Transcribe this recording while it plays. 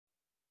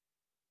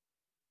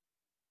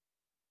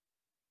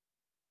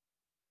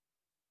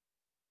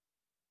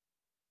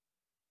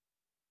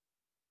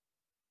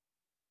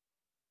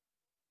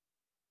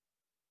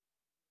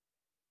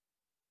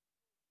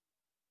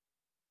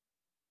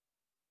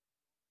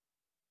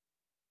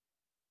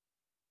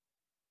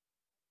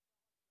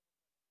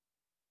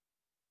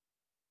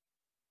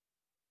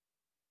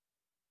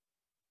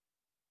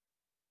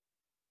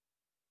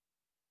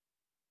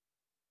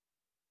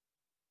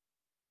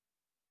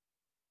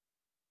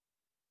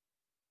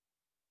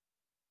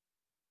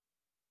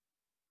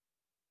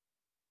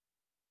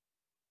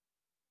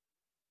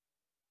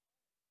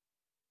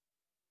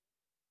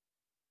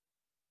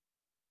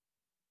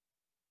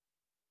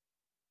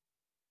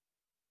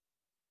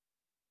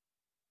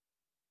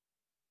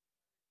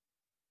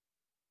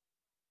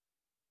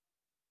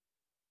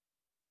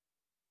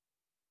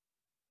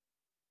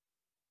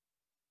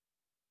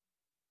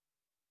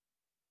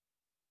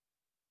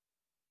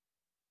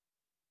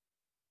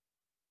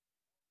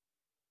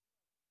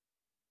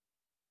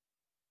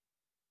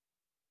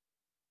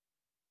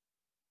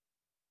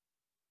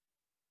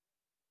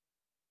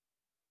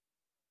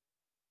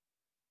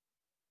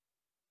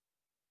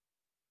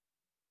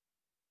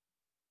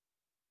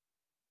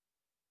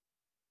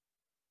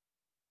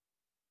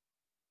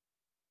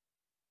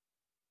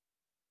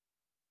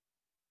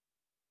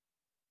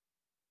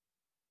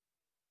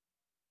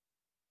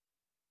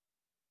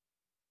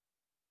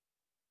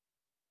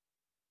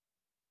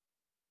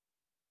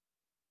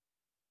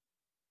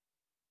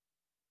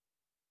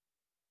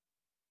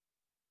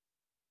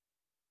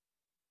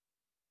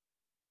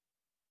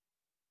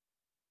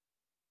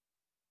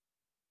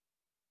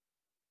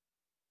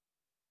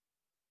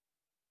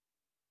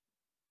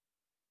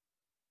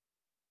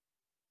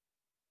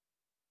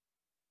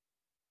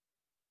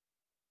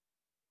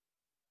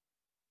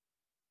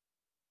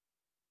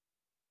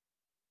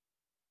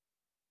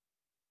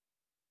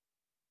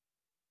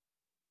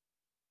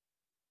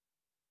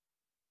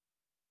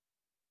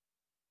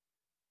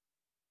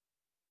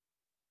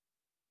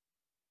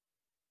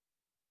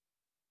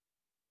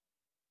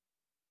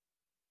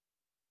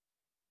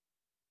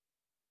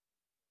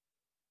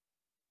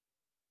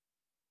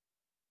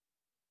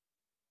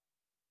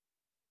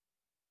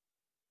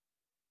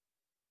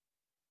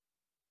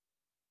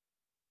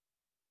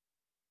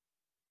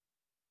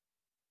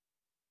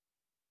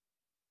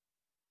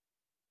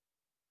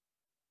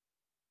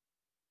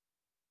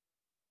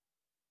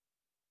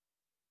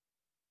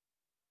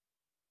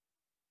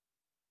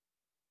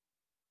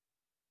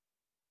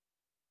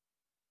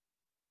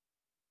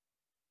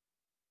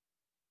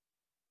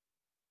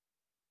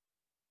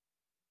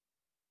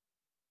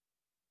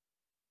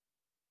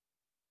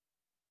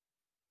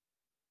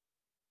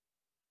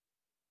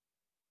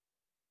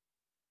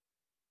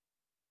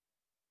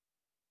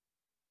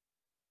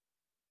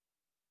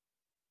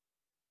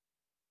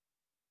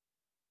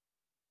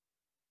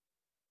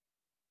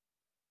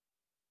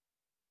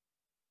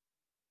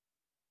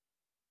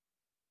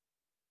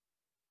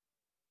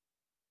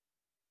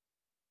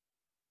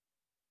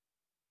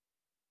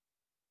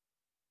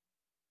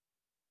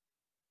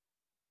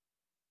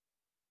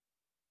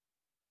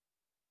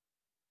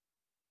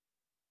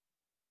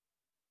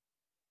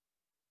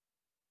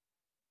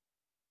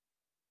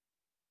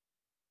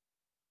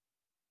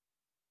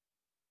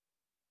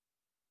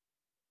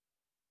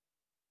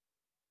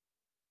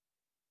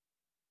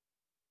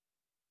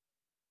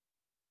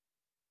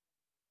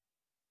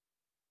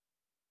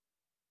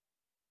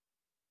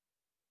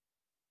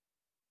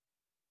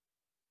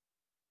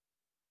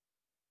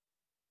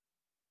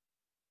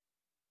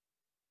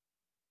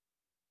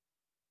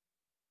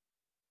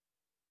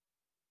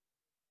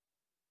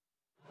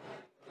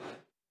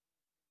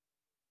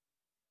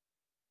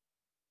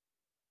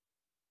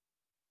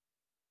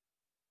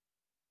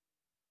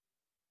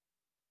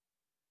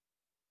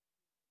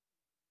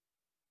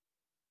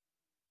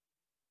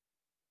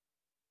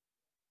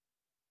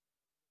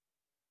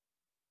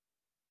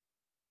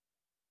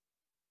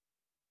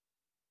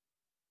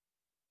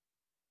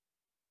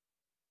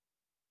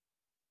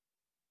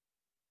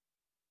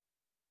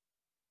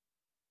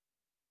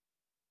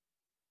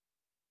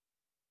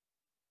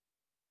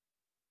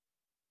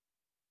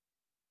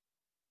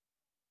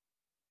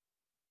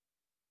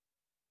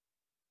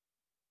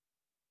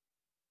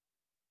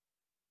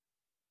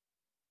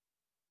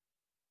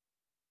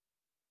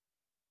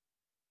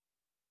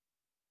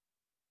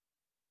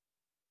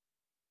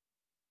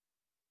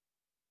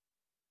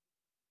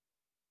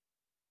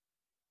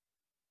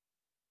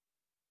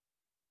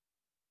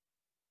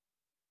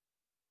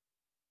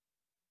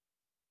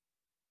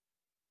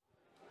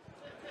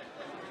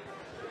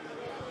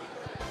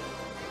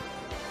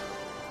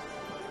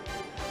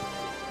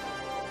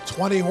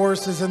20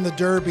 horses in the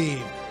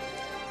Derby,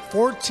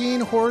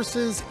 14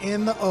 horses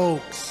in the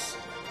Oaks.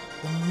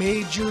 The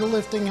major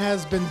lifting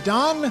has been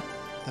done.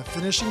 The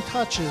finishing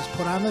touches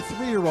put on the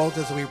 3-year-olds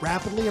as we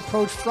rapidly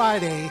approach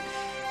Friday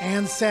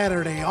and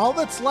Saturday. All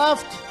that's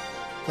left,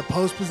 the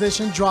post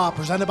position draw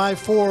presented by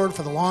Ford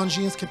for the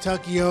Longines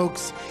Kentucky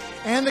Oaks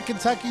and the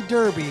Kentucky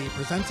Derby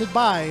presented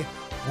by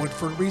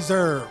Woodford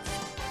Reserve.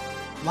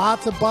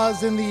 Lots of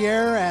buzz in the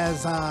air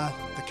as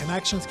the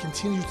connections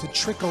continue to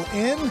trickle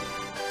in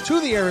to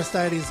the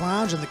Aristides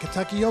Lounge, and the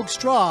Kentucky Oaks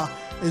draw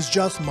is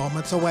just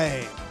moments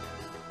away.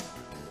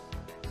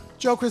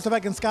 Joe Christopher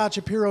and Scott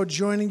Shapiro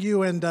joining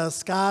you. And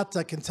Scott,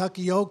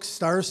 Kentucky Oaks,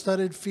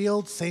 star-studded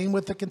field. Same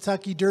with the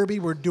Kentucky Derby.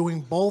 We're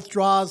doing both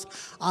draws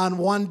on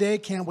one day.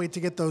 Can't wait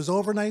to get those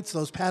overnights,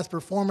 those past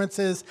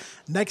performances.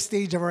 Next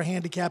stage of our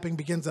handicapping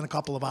begins in a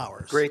couple of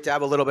hours. Great to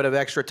have a little bit of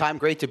extra time.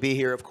 Great to be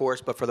here, of course.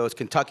 But for those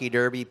Kentucky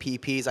Derby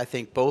PPs, I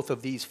think both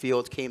of these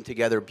fields came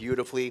together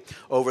beautifully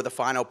over the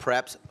final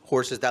preps.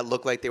 Horses that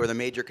looked like they were the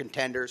major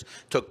contenders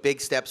took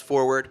big steps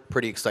forward.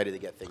 Pretty excited to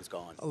get things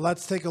going.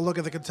 Let's take a look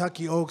at the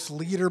Kentucky Oaks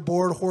leaderboard.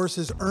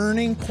 Horses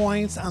earning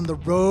points on the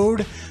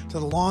road to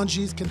the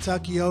Longines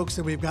Kentucky Oaks,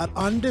 and we've got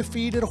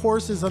undefeated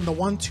horses on the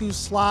 1-2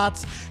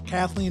 slots.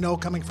 Kathleen O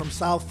coming from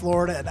South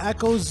Florida, and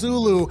Echo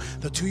Zulu,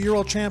 the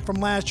 2-year-old champ from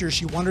last year.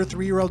 She won her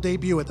 3-year-old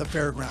debut at the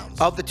fairgrounds.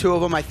 Of the two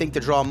of them, I think the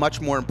draw much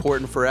more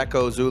important for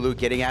Echo Zulu,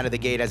 getting out of the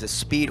gate as a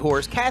speed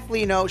horse.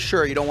 Kathleen O,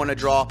 sure, you don't want to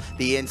draw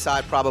the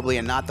inside probably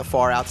and not the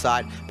far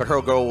outside, but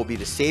her goal will be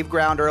to save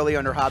ground early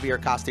under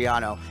Javier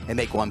Castellano and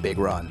make one big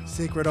run.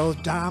 Secret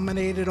Oath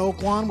dominated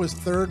Oaklawn, was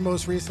third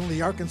most recently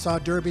the Arkansas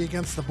Derby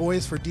against the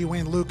boys for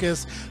Dwayne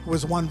Lucas, who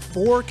was won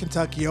 4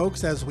 Kentucky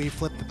Oaks as we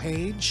flip the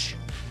page.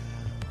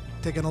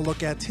 Taking a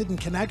look at Hidden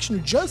Connection,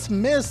 who just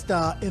missed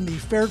in the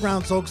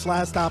Fairgrounds Oaks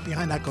last stop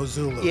behind Echo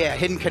Zulu. Yeah,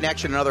 Hidden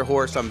Connection, another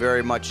horse I'm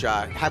very much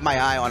have my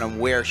eye on him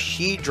where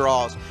she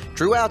draws.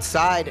 Drew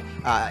outside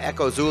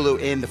Echo Zulu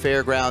in the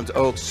Fairgrounds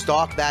Oaks,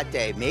 stalked that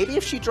day. Maybe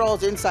if she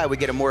draws inside, we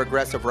get a more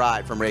aggressive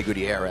ride from Ray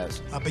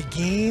Gutierrez.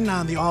 Begin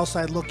on the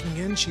all-side looking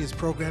in. She is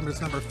programmed as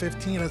number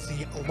 15 as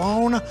the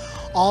lone,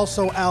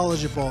 also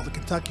eligible. The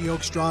Kentucky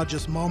Oaks draw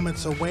just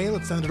moments away.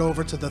 Let's send it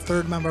over to the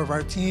third member of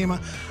our team,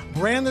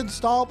 Brandon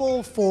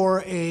Staubel, for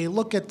a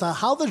look at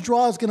how the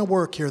draw is going to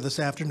work here this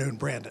afternoon.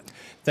 Brandon.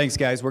 Thanks,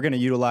 guys. We're going to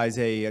utilize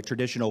a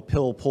traditional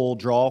pill-pull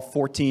draw.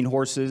 14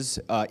 horses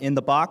in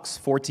the box,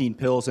 14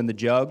 pills in the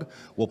jug.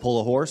 We'll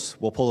pull a horse,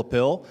 we'll pull a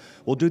pill.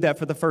 We'll do that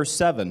for the first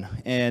 7,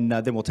 and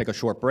then we'll take a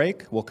short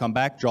break. We'll come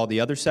back, draw the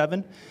other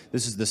 7.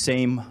 This is the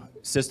same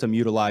system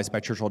utilized by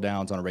Churchill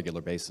Downs on a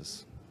regular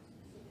basis.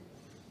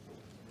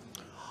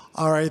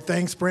 All right,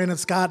 thanks, Brandon.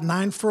 Scott,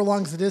 9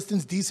 furlongs the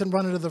distance, decent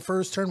run into the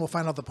first turn. We'll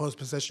find out the post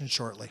position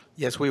shortly.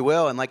 Yes, we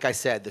will. And like I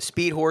said, the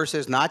speed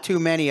horses, not too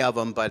many of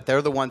them, but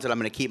they're the ones that I'm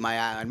going to keep my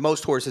eye on.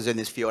 Most horses in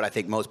this field, I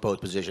think most post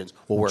positions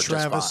will work just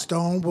fine. Travis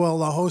Stone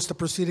will host the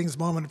proceedings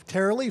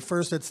momentarily.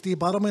 First, it's Steve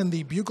Buttleman,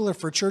 the bugler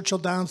for Churchill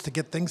Downs, to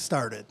get things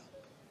started.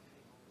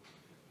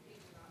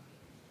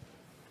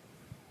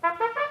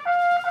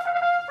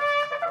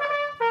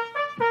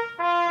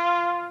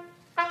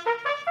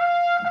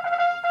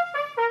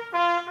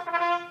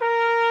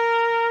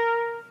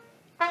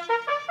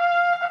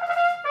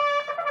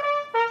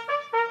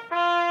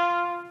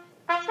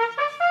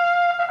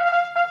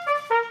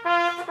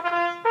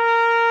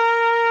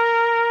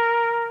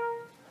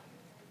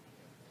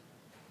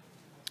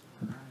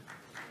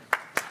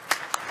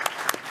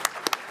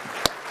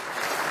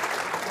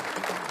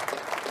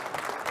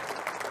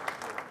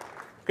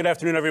 Good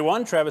afternoon,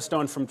 everyone. Travis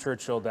Stone from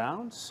Churchill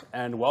Downs,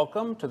 and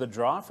welcome to the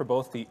draw for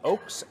both the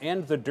Oaks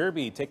and the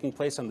Derby, taking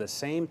place on the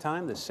same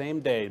time, the same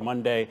day,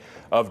 Monday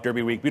of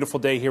Derby week. Beautiful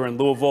day here in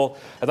Louisville.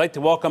 I'd like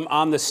to welcome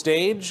on the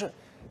stage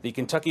the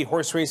Kentucky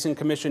Horse Racing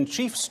Commission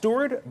Chief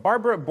Steward,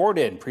 Barbara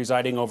Borden,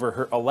 presiding over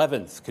her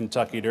 11th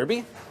Kentucky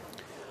Derby.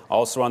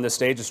 Also on the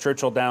stage is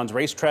Churchill Downs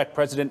Racetrack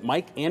President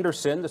Mike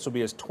Anderson. This will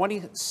be his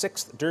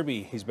 26th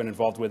Derby he's been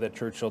involved with at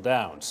Churchill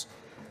Downs.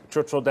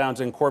 Churchill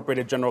Downs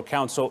Incorporated General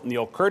Counsel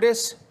Neil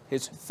Curtis,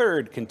 his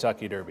 3rd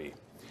Kentucky Derby.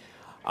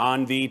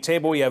 On the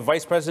table, we have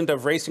Vice President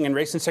of Racing and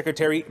Racing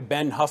Secretary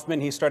Ben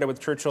Huffman. He started with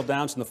Churchill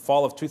Downs in the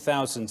fall of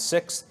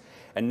 2006.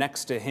 And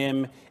next to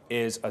him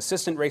is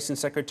Assistant Racing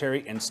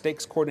Secretary and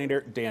Stakes Coordinator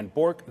Dan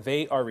Bork.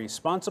 They are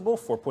responsible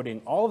for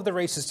putting all of the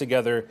races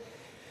together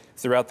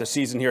throughout the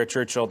season here at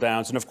Churchill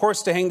Downs. And of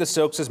course, to hang the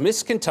silks is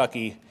Miss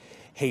Kentucky,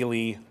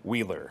 Haley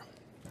Wheeler.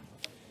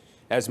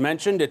 As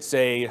mentioned, it's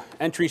a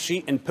entry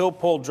sheet and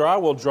pill-pull draw.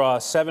 We'll draw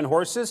 7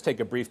 horses, take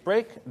a brief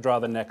break, draw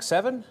the next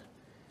 7.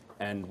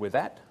 And with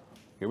that,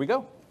 here we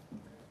go.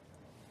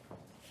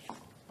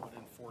 1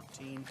 and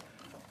 14.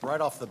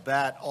 Right off the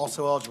bat,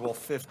 also eligible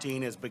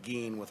 15 is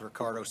Beguine with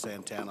Ricardo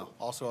Santana.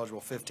 Also eligible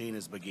 15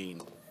 is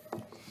Beguine.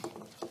 Here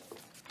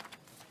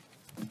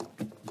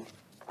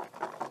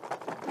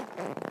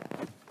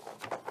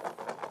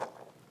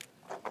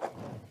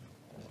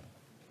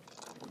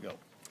we go.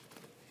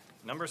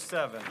 Number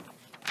 7.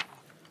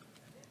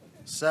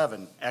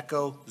 7,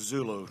 Echo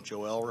Zulu,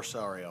 Joel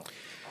Rosario.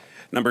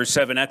 Number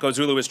 7, Echo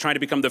Zulu is trying to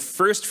become the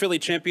first filly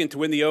champion to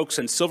win the Oaks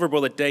and Silver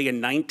Bullet Day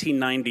in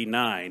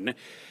 1999.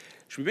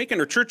 She'll be making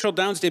her Churchill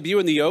Downs debut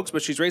in the Oaks,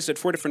 but she's raced at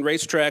 4 different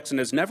racetracks and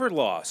has never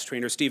lost.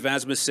 Trainer Steve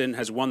Asmussen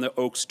has won the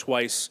Oaks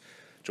twice.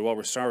 Joel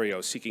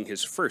Rosario seeking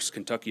his first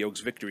Kentucky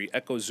Oaks victory.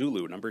 Echo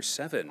Zulu, number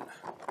 7.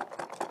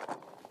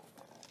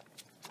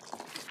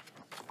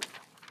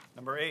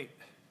 Number 8.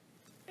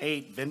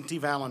 8, Venti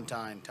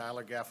Valentine,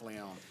 Tyler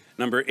Gaffalione.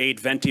 Number 8,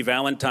 Venti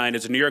Valentine,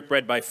 is a New York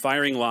bred by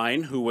Firing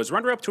Line, who was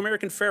runner-up to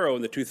American Pharoah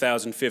in the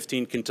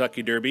 2015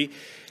 Kentucky Derby.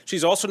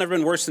 She's also never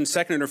been worse than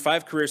second in her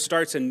 5 career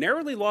starts and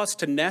narrowly lost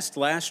to Nest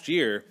last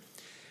year,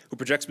 who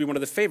projects to be one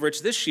of the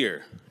favorites this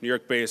year. New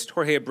York-based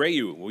Jorge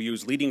Abreu will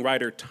use leading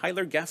rider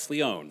Tyler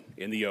Gaffalione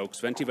in the Oaks.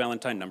 Venti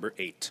Valentine, number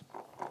 8.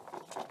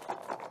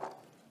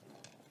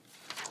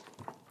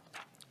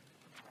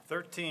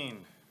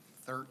 13.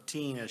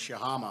 13 is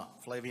Shahama,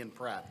 Flavian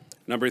Pratt.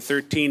 Number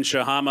 13,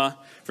 Shahama,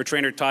 for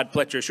trainer Todd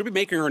Pletcher. She'll be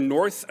making her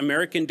North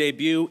American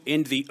debut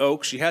in the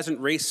Oaks. She hasn't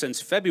raced since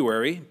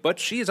February, but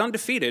she is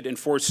undefeated in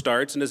 4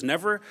 starts and has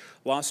never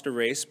lost a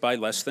race by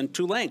less than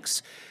 2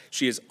 lengths.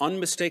 She is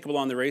unmistakable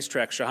on the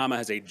racetrack. Shahama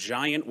has a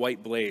giant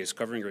white blaze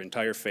covering her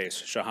entire face.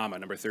 Shahama,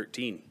 number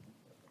 13.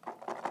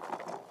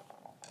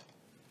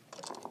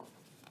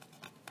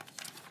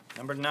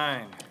 Number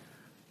 9.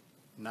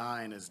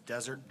 9 is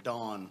Desert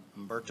Dawn,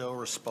 Umberto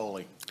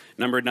Rispoli.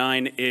 Number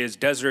 9 is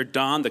Desert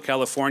Dawn. The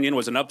Californian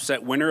was an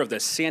upset winner of the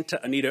Santa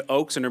Anita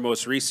Oaks in her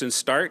most recent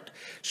start.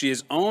 She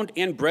is owned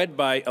and bred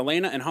by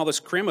Elena and Hollis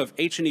Krim of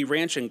H&E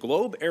Ranch in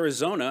Globe,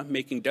 Arizona,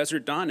 making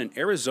Desert Dawn an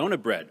Arizona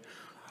bred.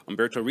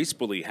 Umberto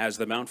Rispoli has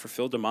the mount for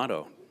Phil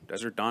D'Amato.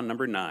 Desert Dawn,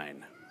 number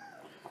 9.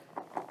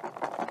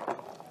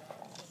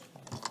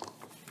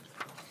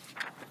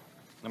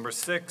 Number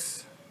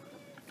 6.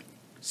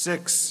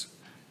 6,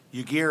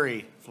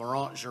 Ugiri,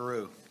 Florent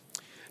Giroux.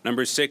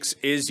 Number 6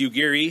 is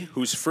Ugiri,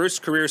 whose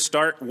first career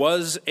start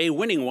was a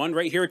winning one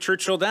right here at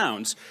Churchill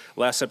Downs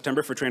last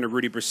September for trainer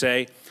Rudy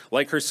Brisset.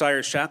 Like her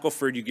sire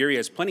Shackelford, Ugiri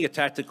has plenty of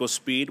tactical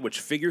speed,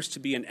 which figures to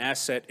be an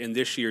asset in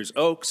this year's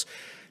Oaks.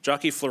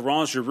 Jockey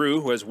Florent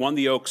Giroux, who has won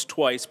the Oaks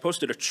twice,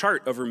 posted a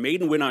chart of her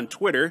maiden win on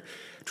Twitter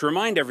to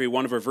remind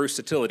everyone of her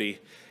versatility.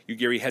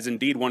 Ugiri has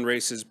indeed won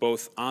races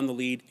both on the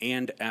lead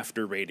and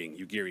after rating.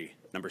 Ugiri,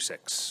 number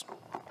 6.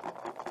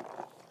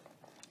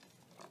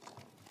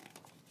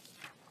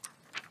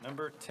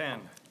 Number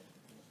 10.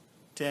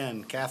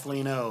 10,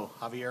 Kathleen O,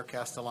 Javier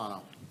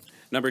Castellano.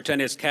 Number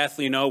 10 is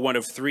Kathleen O, one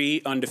of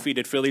 3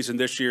 undefeated fillies in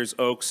this year's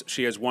Oaks.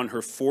 She has won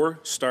her 4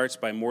 starts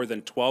by more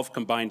than 12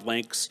 combined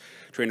lengths.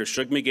 Trainer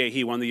Shug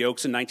McGahee won the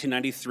Oaks in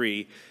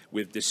 1993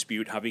 with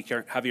dispute.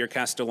 Javier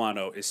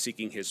Castellano is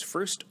seeking his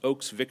first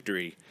Oaks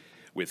victory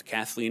with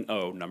Kathleen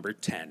O, number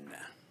 10.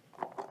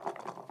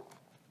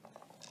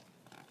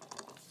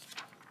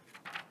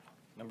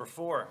 Number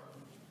 4.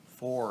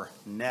 4,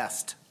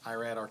 Nest,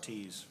 Irad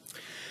Ortiz.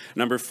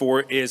 Number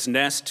 4 is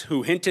Nest,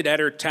 who hinted at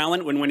her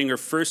talent when winning her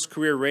first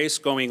career race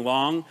going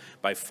long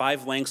by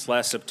 5 lengths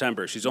last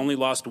September. She's only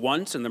lost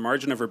once, and the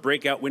margin of her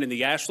breakout win in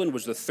the Ashland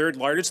was the 3rd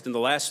largest in the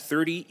last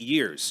 30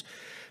 years.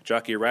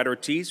 Jockey Irad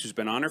Ortiz, who's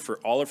been on her for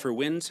all of her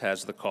wins,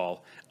 has the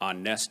call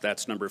on Nest.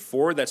 That's number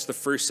 4. That's the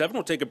first 7.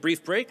 We'll take a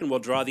brief break, and we'll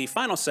draw the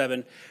final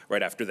 7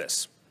 right after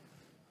this.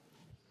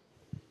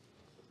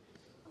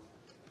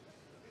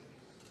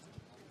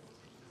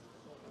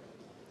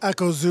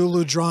 Echo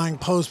Zulu drawing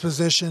post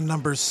position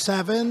number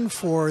 7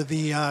 for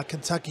the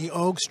Kentucky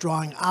Oaks,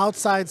 drawing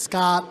outside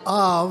Scott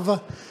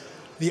of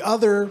the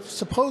other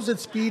supposed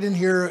speed in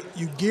here,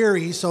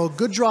 Ugiri. So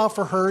good draw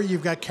for her.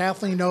 You've got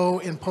Kathleen O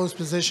in post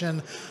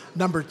position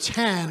number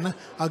 10.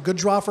 A good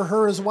draw for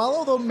her as well,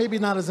 although maybe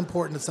not as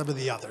important as some of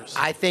the others.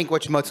 I think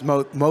what's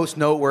most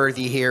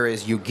noteworthy here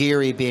is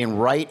Ugiri being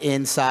right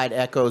inside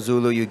Echo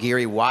Zulu.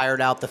 Ugiri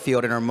wired out the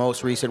field in her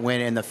most recent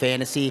win in the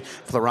fantasy.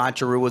 Florent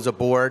Giroux was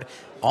aboard.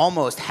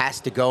 Almost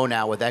has to go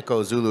now with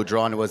Echo Zulu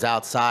drawn to his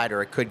outside,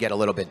 or it could get a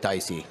little bit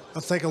dicey.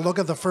 Let's take a look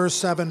at the first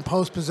 7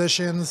 post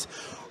positions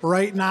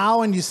right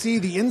now, and you see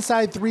the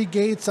inside 3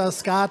 gates,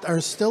 Scott,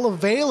 are still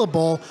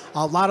available.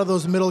 A lot of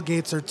those middle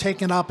gates are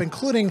taken up,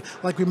 including,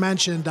 like we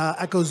mentioned,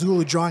 Echo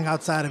Zulu drawing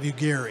outside of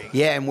Ugiri.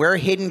 Yeah, and we're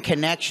Hidden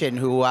Connection,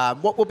 who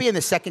what will be in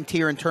the 2nd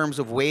tier in terms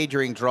of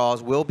wagering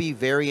draws, will be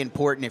very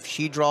important. If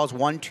she draws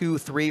 1, 2,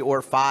 3,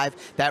 or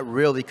 5, that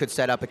really could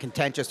set up a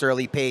contentious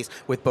early pace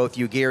with both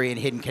Ugiri and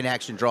Hidden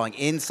Connection drawing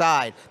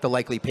inside the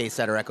likely pace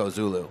setter Echo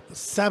Zulu.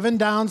 7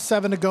 down,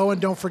 7 to go,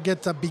 and don't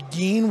forget to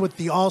Begin with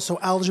the also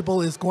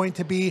eligible is going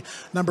to be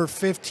number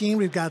 15.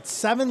 We've got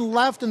 7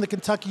 left in the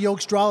Kentucky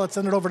Oaks draw. Let's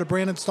send it over to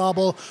Brandon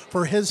Staubel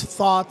for his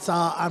thoughts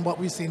on what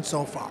we've seen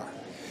so far.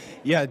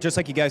 Yeah, just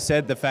like you guys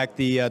said, the fact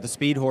the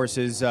speed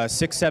horses,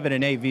 6, 7,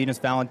 and 8, Venus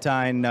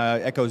Valentine,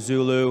 Echo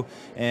Zulu,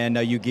 and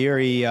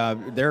Ugiri,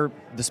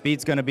 the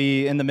speed's going to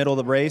be in the middle of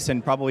the race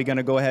and probably going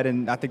to go ahead,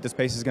 and I think this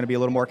pace is going to be a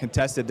little more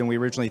contested than we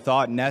originally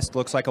thought. Nest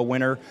looks like a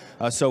winner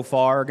so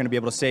far, going to be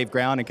able to save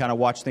ground and kind of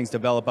watch things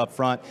develop up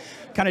front.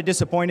 Kind of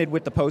disappointed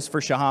with the post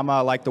for Shahama. I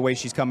like the way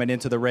she's coming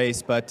into the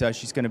race, but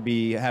she's going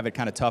to have it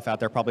kind of tough out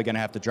there, probably going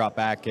to have to drop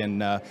back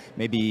and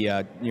maybe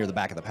near the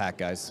back of the pack,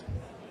 guys.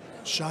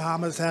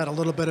 Shahama's had a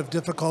little bit of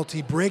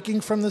difficulty breaking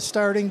from the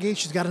starting gate.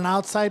 She's got an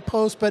outside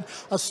post, but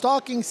a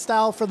stalking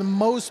style for the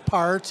most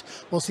part.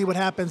 We'll see what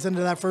happens into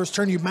that first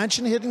turn. You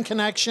mentioned Hidden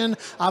Connection.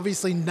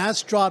 Obviously,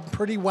 Nest drawn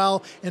pretty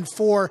well in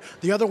 4.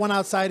 The other one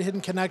outside Hidden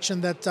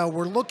Connection that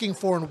we're looking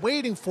for and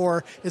waiting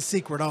for is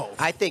Secret Oath.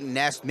 I think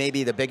Nest may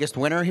be the biggest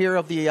winner here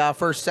of the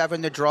first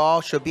 7 to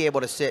draw. She'll be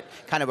able to sit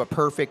kind of a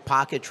perfect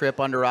pocket trip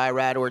under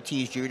Irad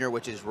Ortiz Jr.,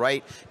 which is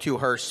right to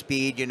her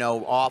speed, you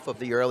know, off of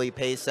the early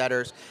pace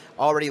setters.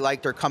 Already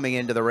liked her coming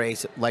into the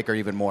race, like her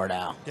even more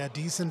now. Yeah,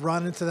 decent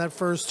run into that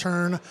first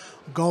turn,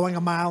 going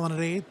 1 mile and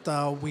an eighth.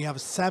 We have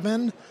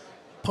 7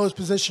 post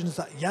positions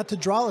yet to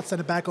draw. Let's send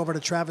it back over to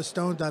Travis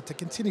Stone to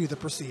continue the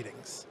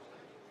proceedings.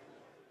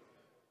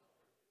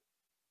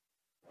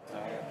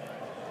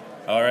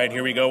 All right,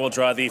 here we go. We'll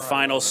draw the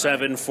final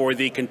 7 for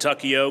the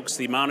Kentucky Oaks.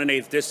 The mile and an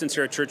eighth distance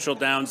here at Churchill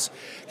Downs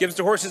gives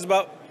the horses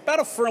about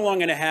a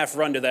furlong and a half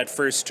run to that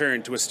first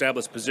turn to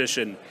establish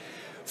position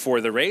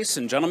for the race.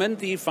 And gentlemen,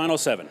 the final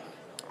 7.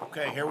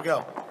 Okay, here we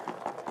go.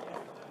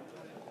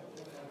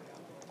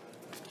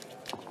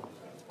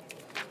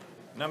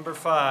 Number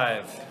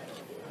 5.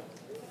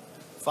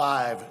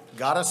 5,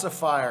 Goddess of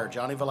Fire,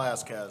 Johnny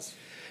Velasquez.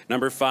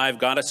 Number 5,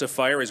 Goddess of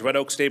Fire, is Red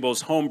Oak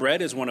Stable's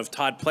homebred, is one of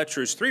Todd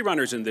Pletcher's 3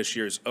 runners in this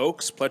year's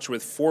Oaks. Pletcher,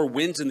 with 4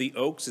 wins in the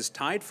Oaks, is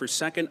tied for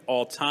second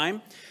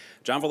all-time.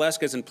 John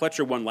Velasquez and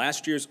Pletcher won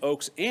last year's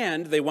Oaks,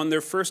 and they won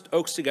their first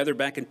Oaks together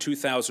back in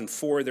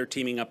 2004. They're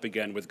teaming up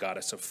again with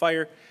Goddess of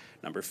Fire,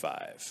 number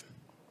 5.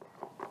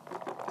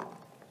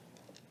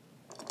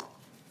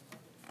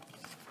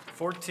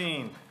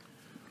 14.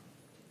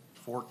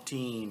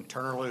 14,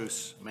 Turner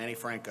Loose, Manny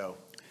Franco.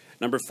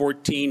 Number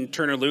 14,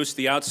 Turner Loose,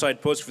 the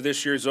outside post for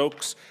this year's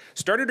Oaks.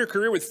 Started her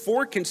career with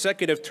 4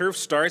 consecutive turf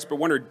starts, but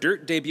won her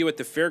dirt debut at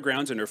the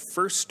fairgrounds in her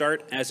first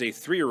start as a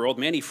 3-year-old.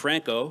 Manny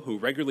Franco, who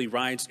regularly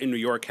rides in New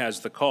York, has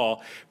the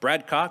call.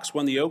 Brad Cox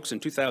won the Oaks in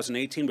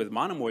 2018 with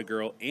Monomoy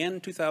Girl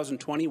and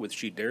 2020 with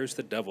She Dares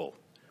the Devil.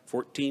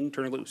 14,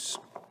 Turner Loose.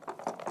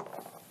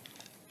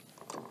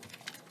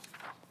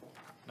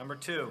 Number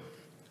 2.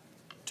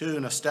 2,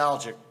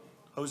 Nostalgic,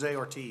 Jose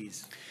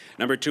Ortiz.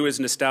 Number 2 is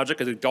Nostalgic,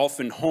 a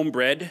Dolphin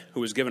homebred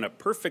who was given a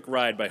perfect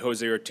ride by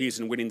Jose Ortiz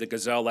in winning the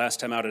Gazelle last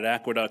time out at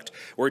Aqueduct.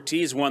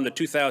 Ortiz won the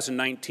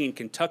 2019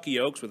 Kentucky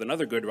Oaks with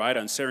another good ride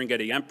on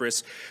Serengeti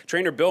Empress.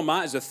 Trainer Bill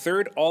Ma is the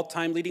 3rd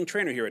all-time leading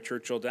trainer here at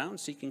Churchill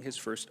Downs, seeking his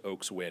first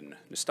Oaks win.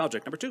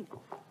 Nostalgic, number 2.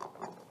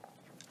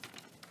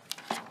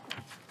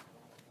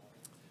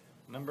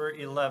 Number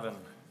 11.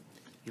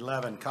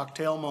 11,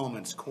 Cocktail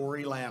Moments,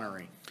 Corey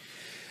Lannery.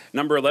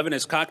 Number 11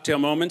 is Cocktail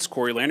Moments.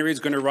 Corey Lannery is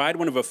going to ride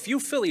one of a few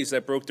fillies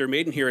that broke their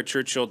maiden here at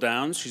Churchill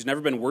Downs. She's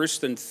never been worse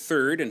than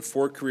 3rd in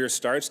 4 career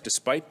starts,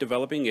 despite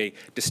developing a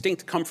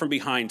distinct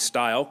come-from-behind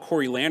style.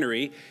 Corey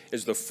Lannery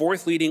is the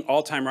 4th leading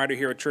all-time rider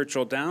here at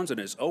Churchill Downs and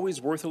is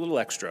always worth a little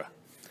extra.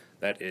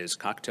 That is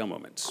Cocktail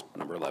Moments,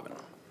 number 11.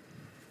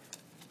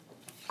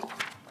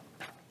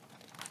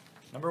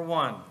 Number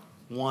 1.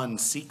 1,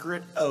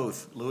 Secret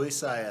Oath,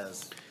 Luis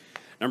Saez.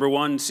 Number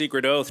 1,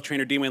 Secret Oath.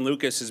 Trainer D-Wayne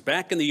Lucas is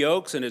back in the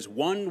Oaks and is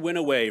 1 win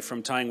away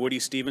from tying Woody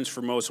Stevens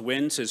for most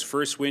wins. His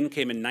first win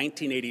came in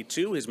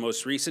 1982, his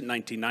most recent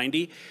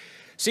 1990.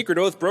 Secret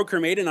Oath broke her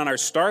maiden on our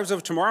Stars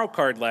of Tomorrow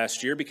card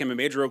last year, became a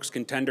major Oaks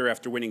contender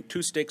after winning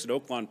 2 stakes at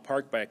Oaklawn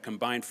Park by a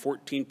combined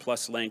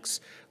 14-plus lengths.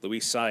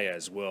 Luis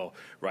Saez will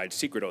ride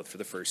Secret Oath for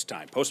the first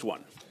time. Post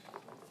 1.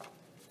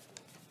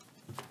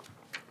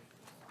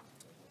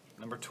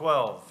 Number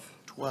 12.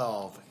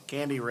 12,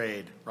 Candy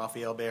Raid,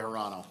 Rafael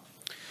Bejarano.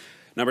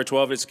 Number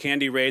 12 is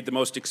Candy Raid. The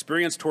most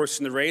experienced horse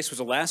in the race, was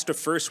the last of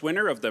first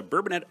winner of the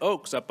Bourbonnette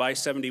Oaks up by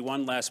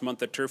 71 last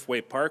month at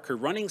Turfway Park. Her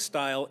running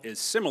style is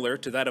similar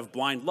to that of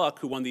Blind Luck,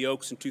 who won the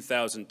Oaks in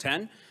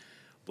 2010.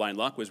 Blind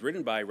Luck was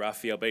ridden by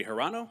Rafael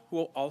Bejarano, who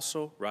will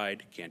also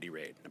ride Candy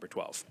Raid, number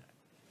 12.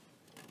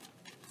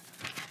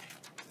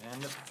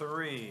 And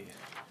 3.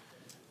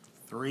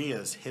 3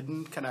 is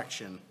Hidden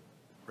Connection,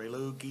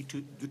 Relu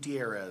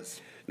Gutierrez.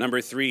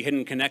 Number 3,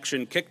 Hidden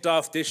Connection, kicked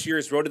off this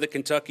year's Road to the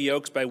Kentucky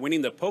Oaks by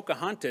winning the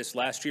Pocahontas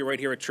last year right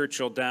here at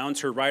Churchill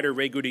Downs. Her rider,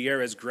 Ray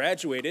Gutierrez,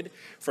 graduated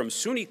from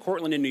SUNY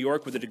Cortland in New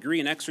York with a degree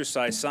in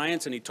exercise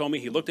science, and he told me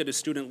he looked at his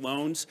student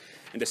loans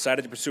and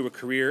decided to pursue a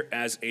career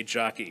as a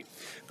jockey.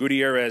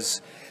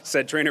 Gutierrez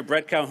said trainer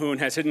Brett Calhoun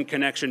has Hidden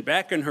Connection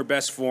back in her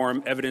best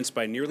form, evidenced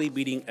by nearly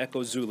beating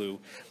Echo Zulu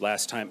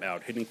last time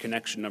out. Hidden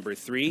Connection, number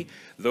 3.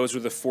 Those were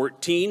the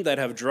 14 that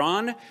have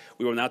drawn.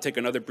 We will now take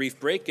another brief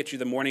break, get you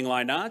the morning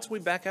line odds. We'll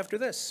be back after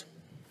this.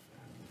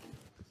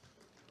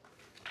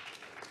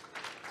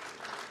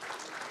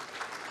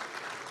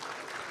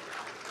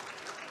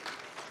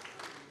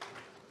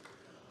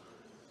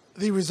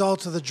 The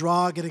results of the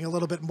draw getting a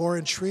little bit more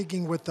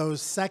intriguing with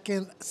those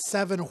second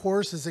 7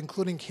 horses,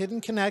 including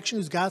Hidden Connection,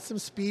 who's got some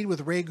speed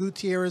with Ray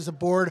Gutierrez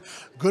aboard.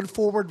 Good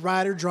forward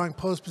rider drawing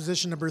post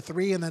position number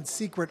 3, and then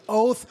Secret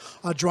Oath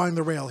drawing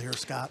the rail here,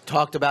 Scott.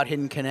 Talked about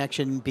Hidden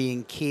Connection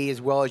being key,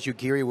 as well as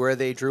Ugiri, where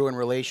they drew in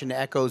relation to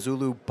Echo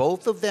Zulu.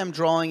 Both of them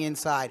drawing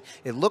inside.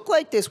 It looked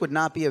like this would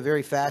not be a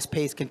very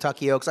fast-paced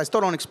Kentucky Oaks. I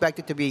still don't expect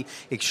it to be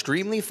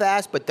extremely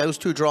fast, but those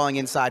two drawing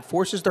inside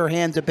forces their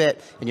hands a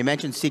bit. And you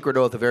mentioned Secret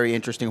Oath, a very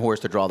interesting horse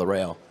to draw the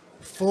rail.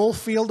 Full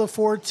field of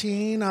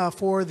 14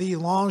 for the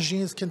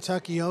Longines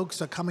Kentucky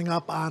Oaks coming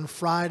up on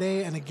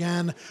Friday. And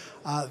again,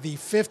 the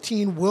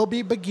 15 will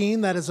be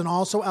Beguine. That is an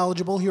also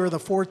eligible. Here are the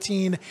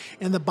 14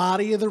 in the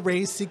body of the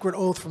race. Secret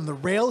Oath from the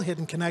rail.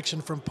 Hidden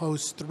Connection from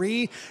post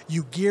 3.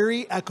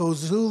 Ugiri, Echo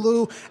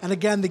Zulu. And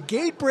again, the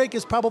gate break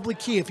is probably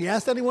key. If you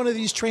asked any one of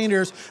these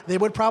trainers, they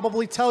would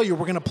probably tell you,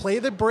 we're going to play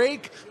the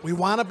break. We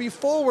want to be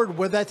forward.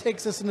 Where that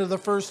takes us into the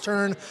first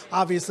turn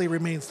obviously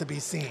remains to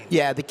be seen.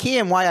 Yeah, the key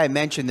and why I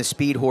mentioned the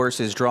speed horses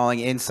drawing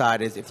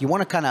inside is if you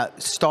want to kind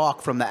of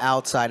stalk from the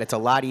outside, it's a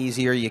lot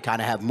easier. You kind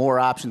of have more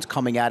options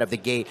coming out of the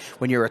gate.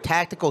 When you're a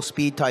tactical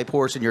speed type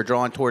horse and you're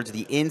drawing towards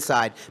the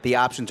inside, the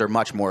options are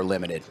much more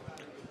limited.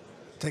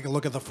 Take a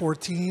look at the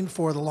 14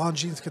 for the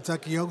Longines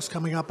Kentucky Oaks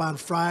coming up on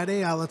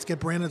Friday. Let's get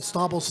Brandon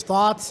Stauble's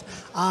thoughts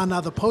on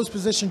the post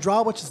position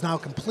draw, which is now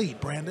complete.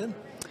 Brandon?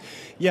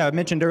 Yeah, I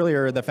mentioned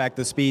earlier the fact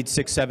the speed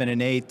 6, 7,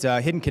 and 8.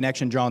 Hidden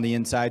Connection draw on the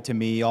inside to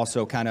me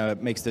also kind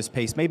of makes this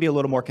pace maybe a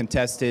little more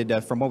contested.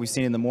 From what we've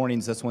seen in the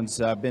mornings, this one's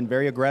been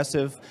very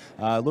aggressive,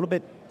 a little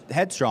bit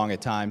headstrong at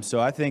times.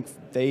 So I think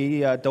they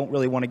don't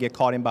really want to get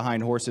caught in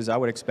behind horses. I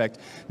would expect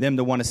them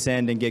to want to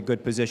send and get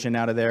good position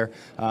out of there.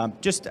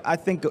 I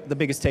think the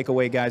biggest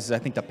takeaway, guys, is I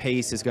think the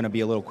pace is going to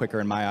be a little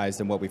quicker in my eyes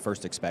than what we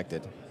first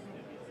expected.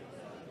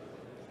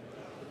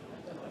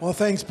 Well,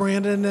 thanks,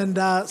 Brandon.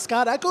 And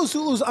Scott, Echo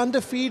Zulu's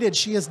undefeated.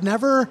 She has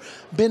never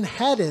been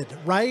headed,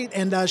 right?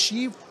 And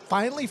she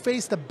finally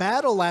faced a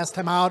battle last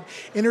time out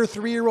in her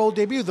 3-year-old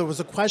debut. There was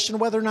a question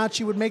whether or not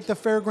she would make the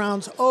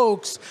Fairgrounds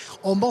Oaks.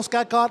 Almost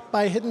got caught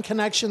by Hidden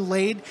Connection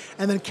late.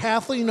 And then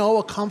Kathleen O,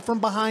 a come from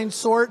behind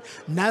sort.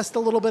 Nest, a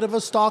little bit of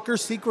a stalker.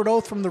 Secret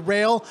Oath from the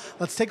rail.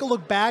 Let's take a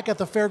look back at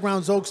the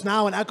Fairgrounds Oaks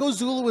now. And Echo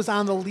Zulu is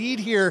on the lead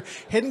here.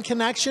 Hidden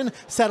Connection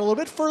sat a little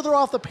bit further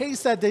off the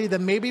pace that day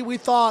than maybe we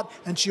thought.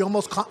 And she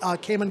almost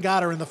came and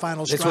got her in the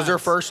final strides. This was her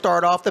first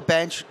start off the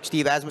bench.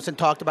 Steve Asmussen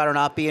talked about her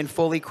not being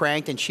fully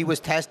cranked, and she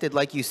was tested,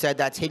 like you said.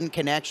 That's Hidden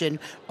Connection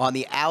on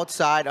the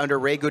outside under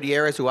Ray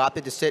Gutierrez, who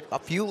opted to sit a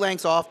few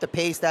lengths off the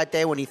pace that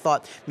day when he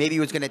thought maybe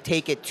he was going to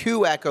take it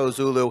to Echo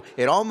Zulu.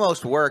 It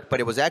almost worked, but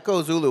it was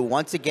Echo Zulu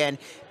once again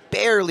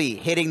barely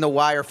hitting the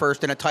wire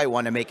first in a tight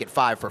one to make it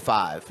 5 for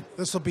 5.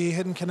 This will be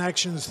Hidden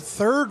Connection's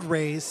 3rd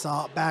race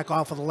back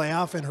off of the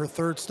layoff and her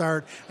 3rd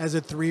start as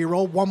a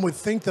 3-year-old. One would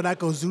think that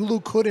Echo Zulu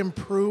could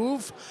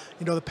improve.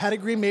 You know, the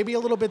pedigree maybe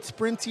a little bit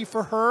sprinty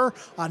for her.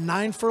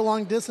 9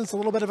 furlong distance, a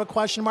little bit of a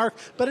question mark,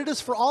 but it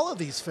is for all of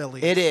these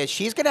fillies. It is.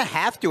 She's going to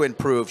have to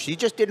improve. She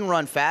just didn't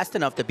run fast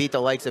enough to beat the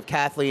likes of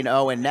Kathleen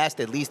O and Nest,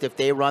 at least if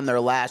they run their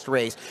last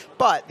race.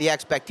 But the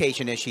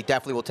expectation is she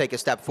definitely will take a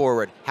step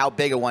forward. How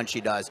big a one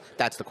she does,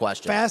 that's the question.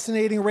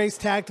 Fascinating race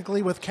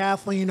tactically with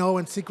Kathleen O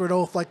and Secret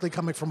Oath likely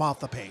coming from off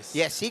the pace.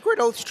 Yeah, Secret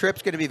Oath's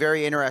trip's going to be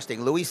very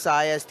interesting. Luis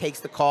Saez takes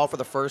the call for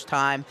the first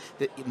time.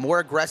 The more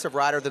aggressive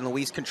rider than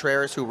Luis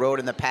Contreras, who rode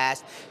in the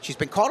past. She's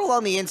been caught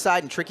along the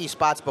inside in tricky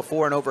spots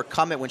before and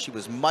overcome it when she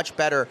was much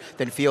better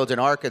than Fields in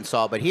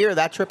Arkansas. But here,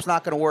 that trip's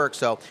not going to work,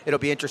 so it'll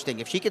be interesting.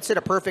 If she could sit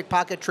a perfect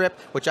pocket trip,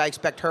 which I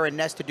expect her and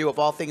Ness to do if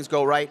all things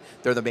go right,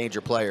 they're the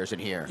major players in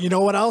here. You know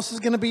what else is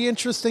going to be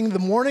interesting? The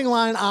morning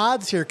line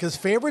odds here, because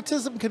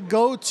favoritism could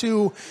go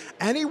to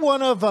any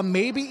one of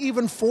maybe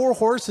even 4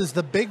 horses,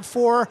 the big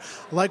 4,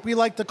 like we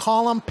like to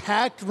call them,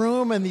 packed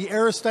room in the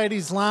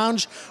Aristides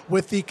Lounge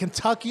with the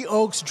Kentucky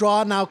Oaks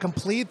draw now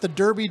complete, the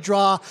Derby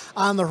draw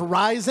on the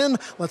horizon.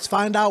 Let's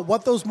find out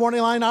what those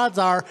morning line odds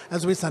are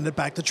as we send it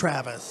back to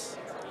Travis.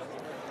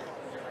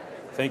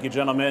 Thank you,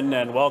 gentlemen,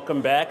 and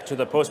welcome back to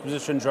the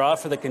post-position draw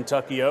for the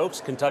Kentucky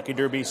Oaks. Kentucky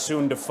Derby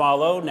soon to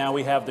follow. Now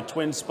we have the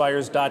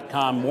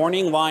TwinSpires.com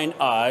morning line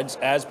odds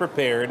as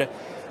prepared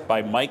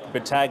by Mike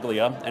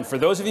Battaglia. And for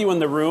those of you in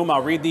the room,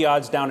 I'll read the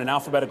odds down in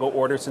alphabetical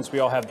order since we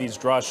all have these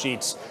draw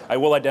sheets. I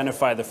will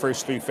identify the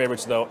first 3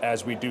 favorites, though,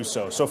 as we do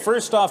so. So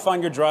first off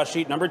on your draw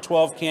sheet, number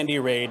 12, Candy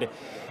Raid,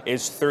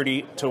 is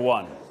 30 to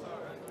 1.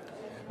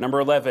 Number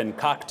 11,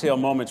 Cocktail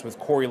Moments with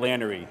Corey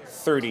Lannery,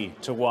 30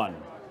 to 1.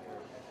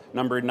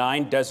 Number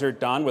 9, Desert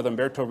Dawn with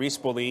Umberto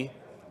Rispoli,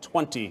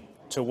 20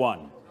 to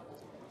 1.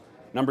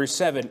 Number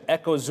 7,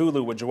 Echo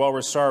Zulu with Joel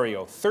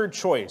Rosario, third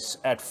choice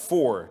at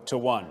 4 to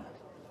 1.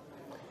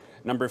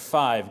 Number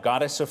 5,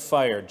 Goddess of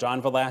Fire,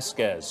 John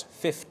Velasquez,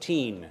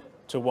 15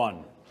 to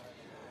 1.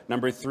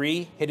 Number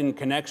 3, Hidden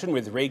Connection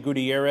with Ray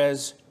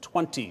Gutierrez,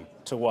 20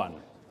 to 1.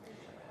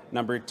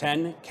 Number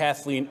 10,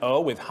 Kathleen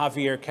O with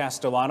Javier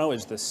Castellano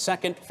is the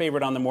second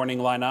favorite on the morning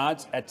line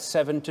odds at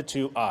 7 to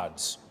 2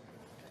 odds.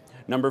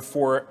 Number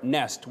 4,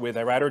 Nest with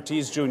Irad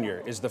Ortiz Jr.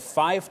 is the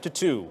 5 to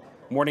 2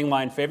 morning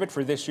line favorite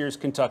for this year's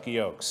Kentucky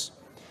Oaks.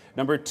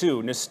 Number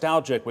 2,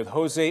 Nostalgic with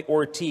Jose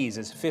Ortiz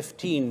is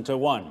 15 to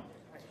 1.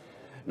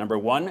 Number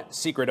 1,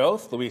 Secret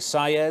Oath, Luis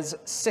Saez,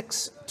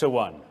 6 to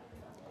 1.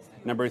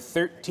 Number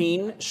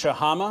 13,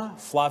 Shahama,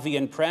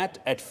 Flavian Pratt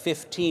at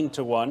 15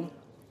 to 1.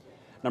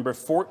 Number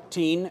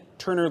 14,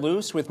 Turner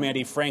Loose with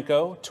Mandy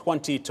Franco,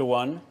 20 to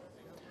 1.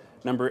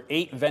 Number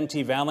 8,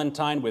 Venti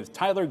Valentine with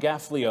Tyler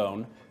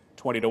Gaffleone,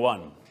 20 to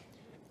 1.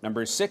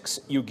 Number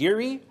 6,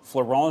 Ugiri,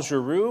 Florent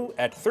Giroux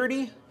at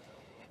 30.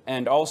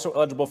 And also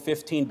eligible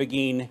 15,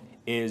 Beguine,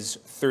 is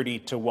 30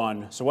 to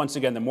 1. So once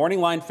again, the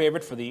morning line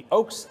favorite for the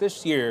Oaks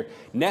this year,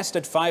 Nest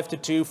at 5 to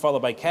 2,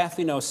 followed by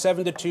Kathleen O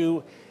 7 to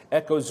 2,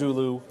 Echo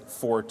Zulu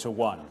 4 to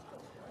 1.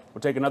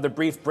 We'll take another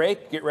brief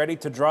break, get ready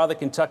to draw the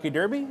Kentucky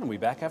Derby, and we'll be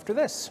back after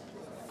this.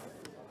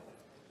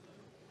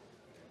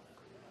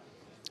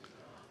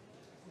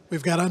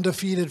 We've got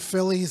undefeated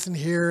fillies in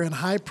here and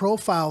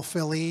high-profile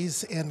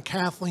fillies in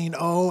Kathleen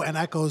O and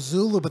Echo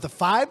Zulu, but the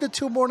 5 to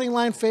 2 morning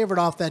line favorite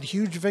off that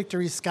huge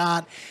victory,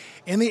 Scott,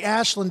 in the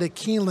Ashland at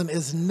Keeneland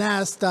is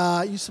Nest.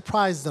 You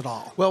surprised at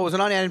all? Well, it was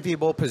an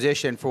unenviable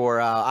position for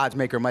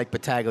oddsmaker Mike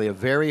Battaglia.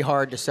 Very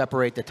hard to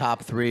separate the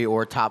top 3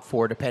 or top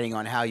 4, depending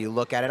on how you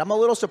look at it. I'm a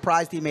little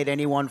surprised he made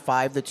anyone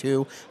 5 to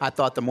 2. I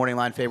thought the morning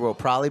line favorite will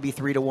probably be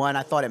 3 to 1.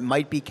 I thought it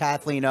might be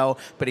Kathleen O,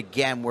 but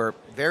again, we're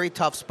very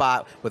tough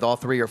spot with all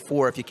 3 or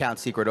 4 if you count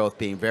Secret Oath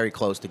being very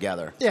close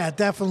together. Yeah,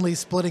 definitely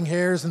splitting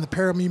hairs, and the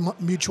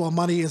pari-mutuel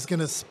money is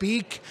going to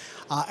speak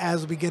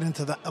as we get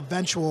into the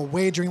eventual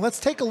wagering. Let's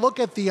take a look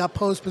at the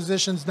post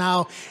positions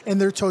now in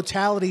their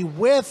totality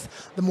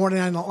with the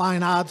morning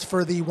line odds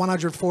for the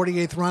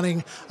 148th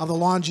running of the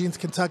Longines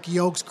Kentucky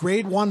Oaks.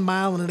 Grade 1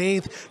 mile and an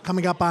eighth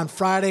coming up on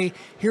Friday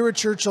here at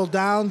Churchill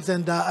Downs.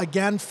 And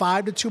again,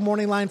 5 to 2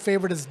 morning line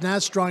favorite is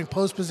Nest, drawing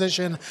post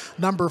position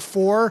number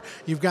 4.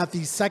 You've got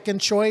the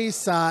second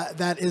choice,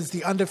 that is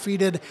the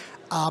undefeated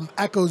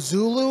Echo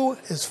Zulu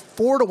is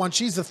 4 to 1.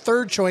 She's the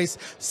third choice.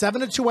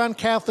 7 to 2 on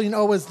Kathleen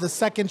O is the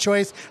second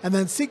choice. And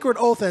then Secret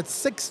Oath at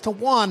 6 to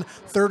 1,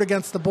 third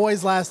against the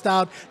boys last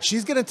out.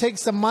 She's going to take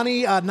some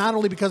money, not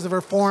only because of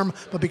her form,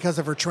 but because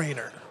of her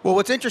trainer. Well,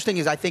 what's interesting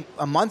is I think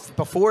a month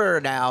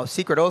before now,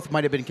 Secret Oath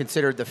might have been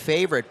considered the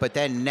favorite, but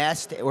then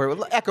Nest, or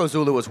Echo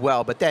Zulu as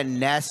well, but then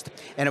Nest,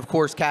 and of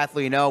course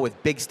Kathleen O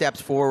with big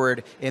steps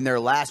forward in their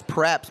last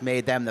preps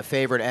made them the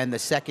favorite and the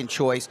second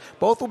choice.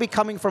 Both will be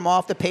coming from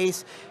off the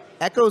pace.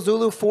 Echo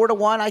Zulu 4 to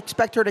 1. I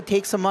expect her to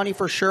take some money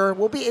for sure.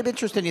 Will be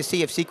interesting to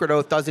see if Secret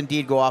Oath does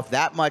indeed go off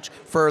that much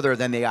further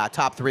than the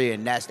top 3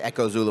 in Nest,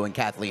 Echo Zulu, and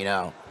Kathleen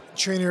O.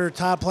 Trainer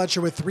Todd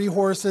Pletcher with 3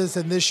 horses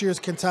in this year's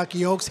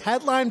Kentucky Oaks,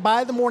 headlined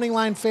by the morning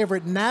line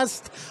favorite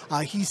Nest.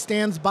 He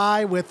stands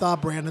by with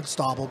Brandon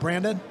Staubel.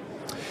 Brandon?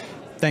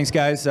 Thanks,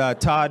 guys.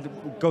 Todd,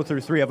 go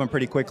through 3 of them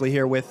pretty quickly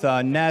here. With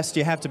Nest,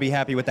 you have to be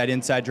happy with that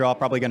inside draw.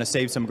 Probably going to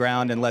save some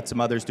ground and let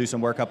some others do some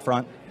work up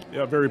front.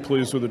 Yeah, very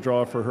pleased with the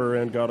draw for her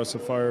and Goddess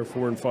of Fire,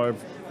 4 and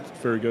 5. It's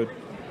very good.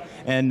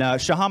 And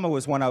Shahama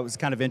was one I was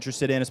kind of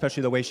interested in,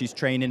 especially the way she's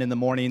training in the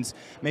mornings.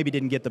 Maybe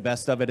didn't get the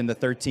best of it in the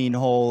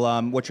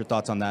 13-hole. What's your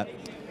thoughts on that?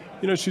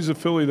 You know, she's a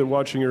filly that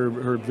watching her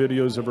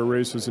videos of her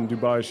races in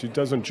Dubai, she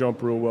doesn't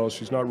jump real well.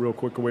 She's not real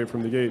quick away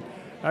from the gate.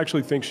 I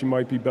actually think she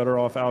might be better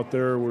off out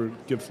there. We'll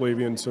give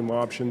Flavian some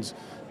options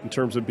in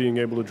terms of being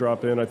able to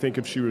drop in. I think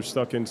if she was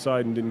stuck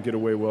inside and didn't get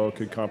away well, it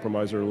could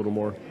compromise her a little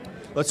more.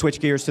 Let's switch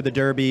gears to the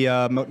Derby.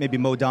 Maybe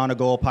Mo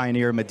Donegal,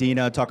 Pioneer,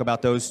 Medina. Talk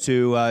about those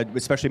 2,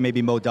 especially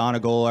maybe Mo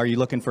Donegal. Are you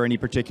looking for any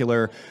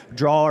particular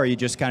draw, or you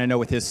just kind of know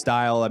with his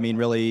style, I mean,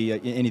 really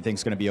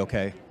anything's going to be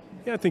okay?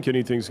 Yeah, I think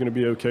anything's going to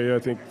be okay. I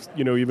think,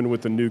 you know, even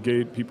with the new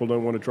gate, people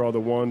don't want to draw the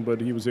 1, but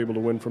he was able to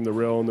win from the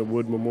rail in the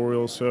Wood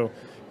Memorial. So,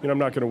 you know, I'm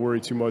not going to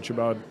worry too much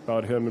about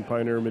him and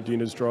Pioneer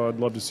Medina's draw. I'd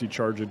love to see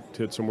Charge It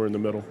hit somewhere in the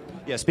middle.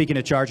 Yeah, speaking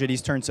of Charge It,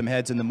 he's turned some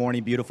heads in the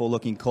morning. Beautiful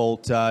looking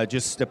colt.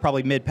 Just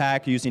probably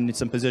mid-pack, using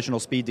some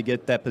positional speed to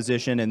get that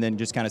position and then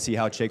just kind of see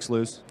how it shakes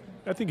loose.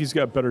 I think he's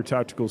got better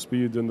tactical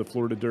speed than the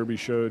Florida Derby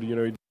showed. You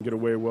know, he didn't get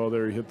away well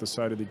there. He hit the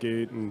side of the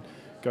gate and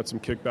got some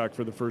kickback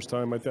for the first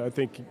time. I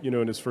think, you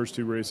know, in his first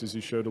 2 races,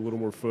 he showed a little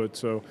more foot.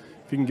 So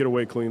if he can get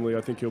away cleanly,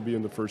 I think he'll be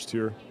in the first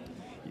tier.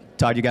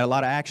 Todd, you got a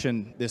lot of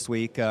action this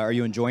week. Are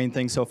you enjoying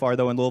things so far,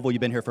 though, in Louisville?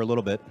 You've been here for a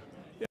little bit.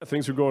 Yeah,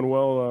 things are going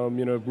well.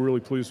 You know, we're really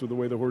pleased with the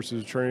way the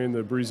horses are trained.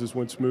 The breezes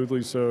went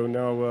smoothly. So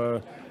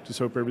now just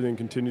hope everything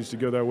continues to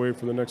go that way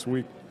for the next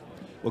week.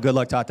 Well, good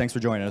luck, Todd. Thanks for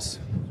joining us.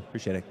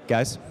 Appreciate it.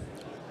 Guys?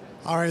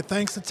 All right,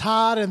 thanks to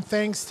Todd and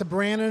thanks to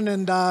Brandon.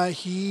 And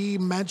he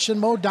mentioned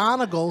Mo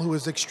Donegal, who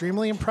was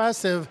extremely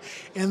impressive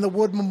in the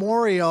Wood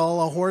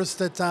Memorial, a horse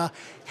that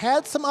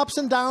had some ups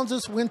and downs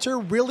this winter,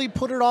 really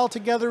put it all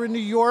together in New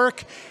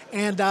York,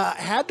 and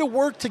had to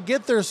work to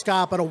get there,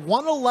 Scott. But a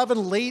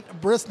 111 late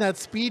Brisnet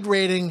speed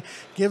rating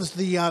gives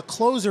the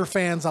closer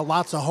fans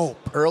lots of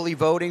hope. Early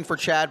voting for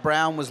Chad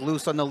Brown was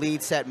loose on the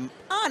lead set.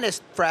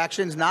 Honest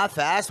fractions, not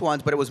fast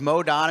ones, but it was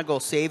Mo Donegal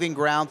saving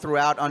ground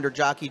throughout under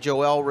jockey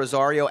Joel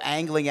Rosario,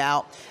 angling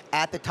out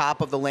at the top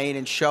of the lane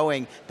and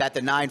showing that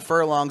the 9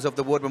 furlongs of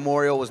the Wood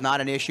Memorial was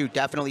not an issue.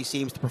 Definitely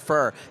seems to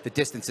prefer the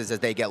distances as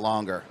they get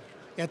longer.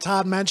 Yeah,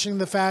 Todd mentioning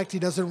the fact he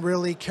doesn't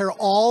really care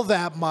all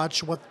that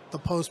much what the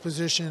post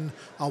position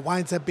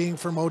winds up being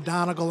from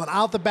O'Donegal. And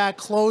out the back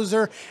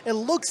closer, it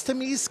looks to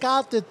me,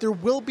 Scott, that there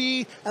will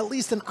be at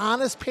least an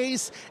honest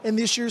pace in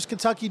this year's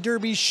Kentucky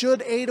Derby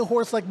should aid a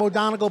horse like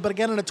O'Donegal, but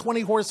again, in a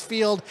 20-horse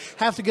field,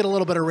 have to get a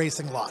little bit of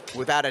racing luck.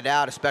 Without a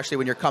doubt, especially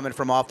when you're coming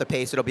from off the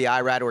pace, it'll be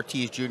Irad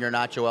Ortiz Jr.,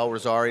 not Joel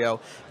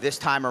Rosario this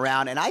time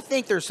around. And I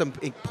think there's some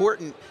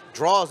important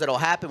draws that'll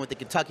happen with the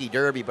Kentucky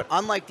Derby, but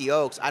unlike the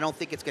Oaks, I don't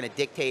think it's going to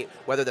dictate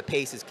whether the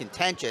pace is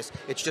contentious.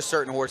 It's just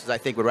certain horses I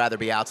think would rather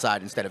be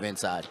outside instead of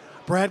inside.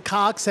 Brad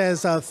Cox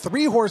has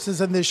 3 horses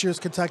in this year's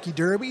Kentucky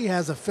Derby. He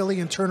has a filly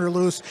and Turner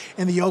Loose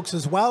in the Oaks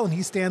as well, and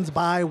he stands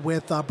by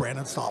with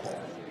Brandon Stauble.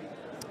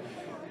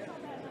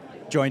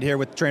 Joined here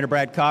with trainer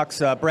Brad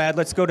Cox. Brad,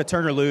 let's go to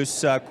Turner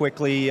Loose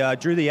quickly.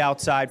 Drew the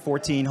outside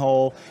 14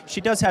 hole.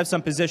 She does have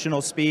some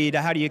positional speed.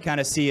 How do you kind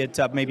of see it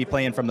maybe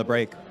playing from the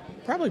break?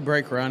 Probably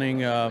break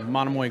running.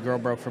 Monomoy girl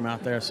broke from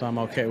out there, so I'm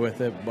okay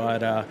with it.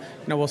 But,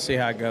 we'll see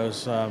how it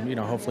goes.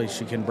 Hopefully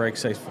she can break,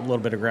 say, a little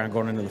bit of ground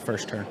going into the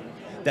first turn.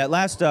 That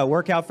last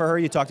workout for her,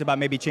 you talked about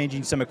maybe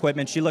changing some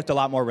equipment. She looked a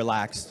lot more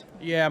relaxed.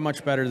 Yeah,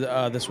 much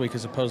better this week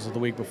as opposed to the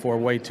week before.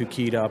 Way too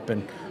keyed up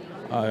and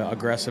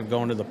aggressive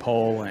going to the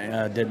pole.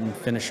 Didn't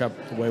finish up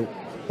the way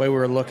we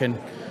were looking,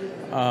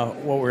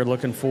 what we were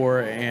looking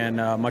for, and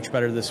much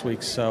better this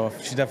week. So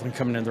she's definitely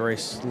coming into the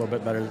race a little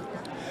bit better.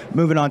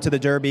 Moving on to the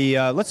Derby,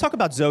 let's talk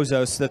about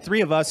Zozos. The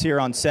 3 of us here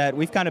on set,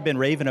 we've kind of been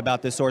raving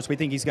about this horse. We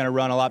think he's going to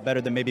run a lot better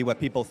than maybe what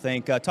people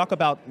think. Talk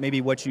about maybe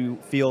what you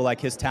feel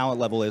like his talent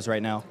level is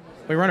right now.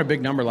 We ran a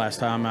big number last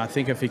time. I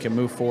think if he can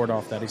move forward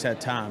off that, he's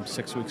had time,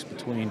 6 weeks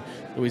between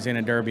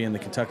Louisiana Derby and the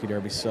Kentucky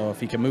Derby. So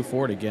if he can move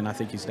forward again, I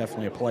think he's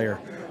definitely a player.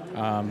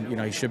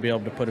 He should be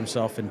able to put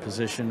himself in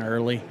position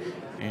early,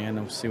 and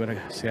we'll see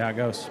how it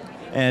goes.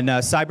 And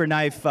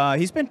Cyberknife,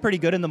 he's been pretty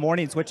good in the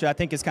mornings, which I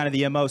think is kind of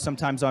the MO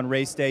sometimes on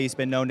race day. He's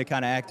been known to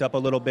kind of act up a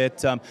little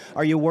bit.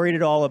 Are you worried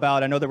at all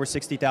about, I know there were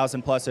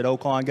 60,000 plus at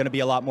Oaklawn, going to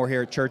be a lot more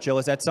here at Churchill.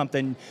 Is that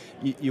something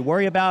you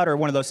worry about, or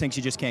one of those things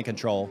you just can't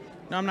control?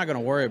 No, I'm not going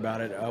to worry about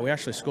it. We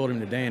actually schooled him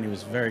today, and he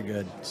was very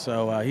good.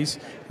 So he's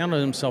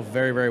handled himself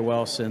very, very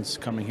well since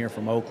coming here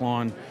from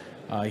Oaklawn.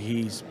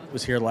 He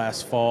was here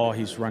last fall.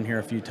 He's run here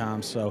a few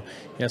times, so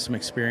he has some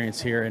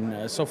experience here.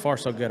 And so far,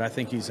 so good. I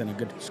think he's in a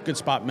good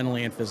spot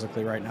mentally and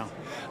physically right now.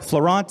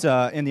 Florent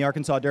in the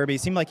Arkansas Derby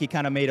seemed like he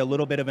kind of made a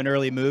little bit of an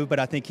early move, but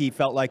I think he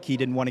felt like he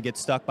didn't want to get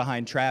stuck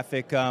behind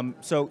traffic.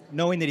 So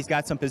knowing that he's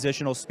got some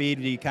positional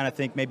speed, do you kind of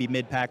think maybe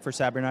mid-pack for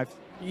Cyberknife?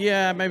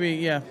 Yeah,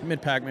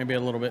 mid-pack, maybe a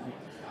little bit.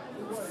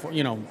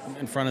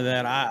 In front of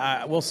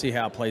that, we'll see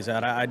how it plays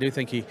out. I do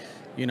think he,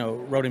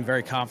 rode him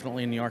very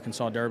confidently in the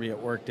Arkansas Derby. It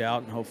worked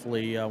out, and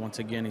hopefully, once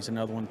again, he's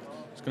another one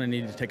who's going to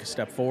need to take a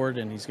step forward,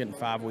 and he's getting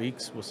 5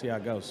 weeks. We'll see how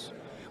it goes.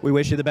 We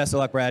wish you the best of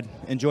luck, Brad.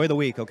 Enjoy the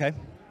week, okay?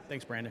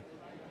 Thanks, Brandon.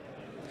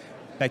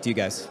 Back to you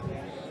guys.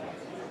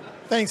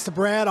 Thanks to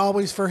Brad,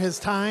 always for his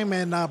time,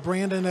 and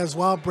Brandon as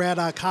well. Brad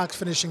Cox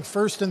finishing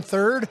 1st and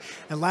 3rd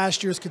in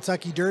last year's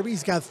Kentucky Derby.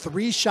 He's got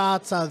 3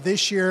 shots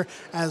this year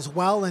as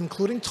well,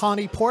 including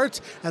Tawny Port.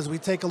 As we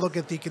take a look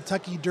at the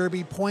Kentucky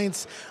Derby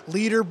points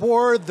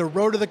leaderboard, the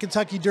road to the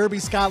Kentucky Derby,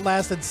 Scott,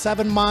 lasted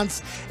 7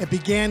 months. It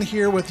began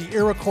here with the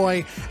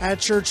Iroquois at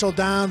Churchill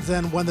Downs,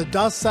 and when the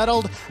dust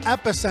settled,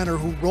 Epicenter,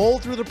 who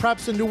rolled through the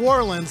preps in New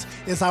Orleans,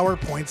 is our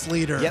points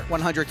leader. Yep,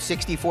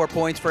 164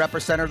 points for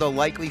Epicenter, the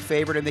likely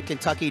favorite in the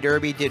Kentucky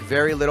Derby. Did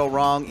very little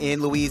wrong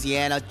in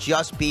Louisiana,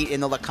 just beat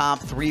in the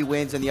Lecomte, 3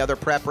 wins in the other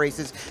prep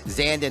races.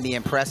 Zandon, the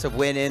impressive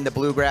win in the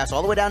Bluegrass,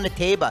 all the way down to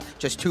Taba,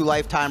 just 2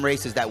 lifetime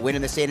races. That win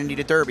in the Santa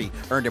Anita Derby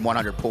earned him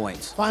 100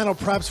 points. Final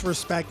preps were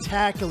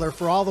spectacular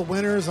for all the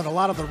winners and a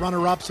lot of the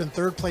runner-ups and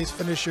 3rd place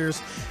finishers,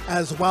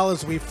 as well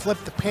as we flip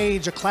the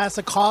page. A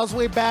Classic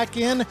Causeway back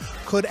in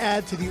could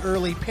add to the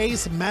early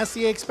pace.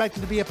 Messier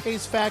expected to be a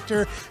pace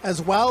factor as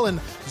well, and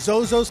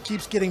Zozos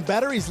keeps getting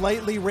better. He's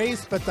lightly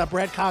raced, but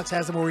Brad Cox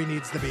has him where he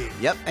needs to be.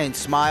 Yep, and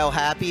Smile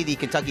Happy, the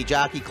Kentucky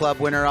Jockey Club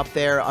winner up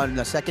there on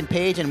the 2nd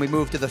page, and we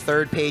move to the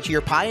 3rd page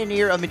here.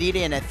 Pioneer of Medina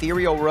and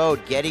Ethereal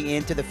Road getting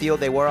into the field.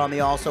 They were on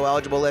the also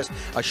eligible list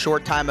a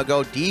short time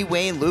ago. D.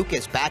 Wayne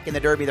Lucas back in the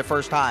Derby the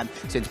first time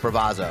since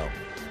Bravazzo.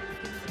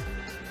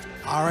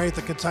 All right,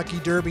 the Kentucky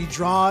Derby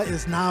draw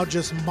is now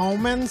just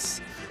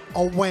moments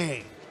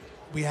away.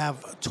 We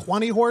have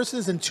 20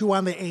 horses and 2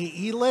 on the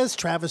AE list.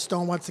 Travis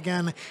Stone once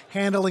again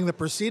handling the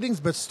proceedings,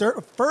 but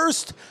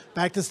first,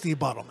 back to Steve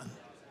Buttleman.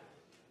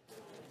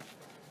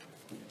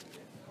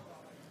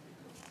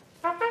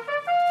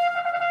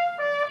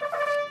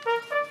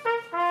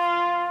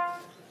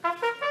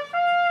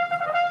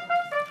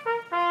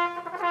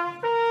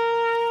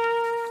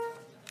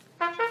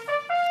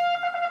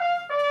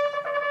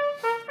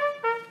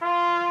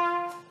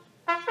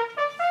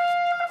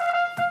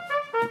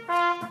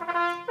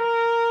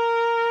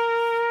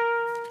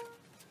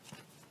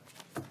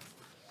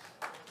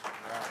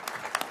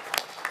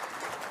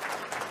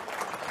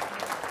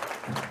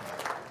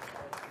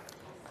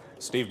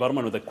 Steve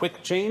Buttleman with a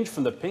quick change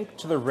from the pink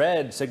to the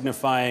red,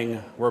 signifying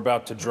we're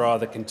about to draw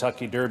the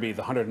Kentucky Derby,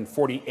 the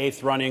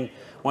 148th running.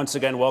 Once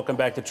again, welcome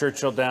back to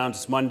Churchill Downs.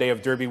 It's Monday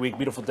of Derby week.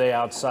 Beautiful day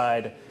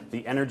outside.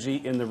 The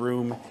energy in the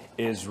room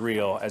is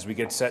real as we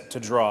get set to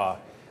draw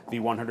the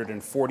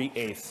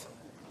 148th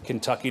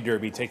Kentucky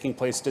Derby, taking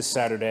place this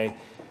Saturday.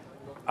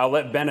 I'll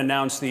let Ben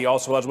announce the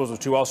also eligibles.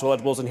 With 2 also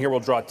eligibles in here. We'll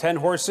draw 10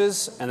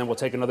 horses, and then we'll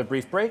take another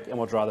brief break, and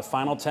we'll draw the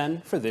final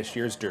 10 for this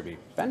year's Derby.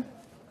 Ben?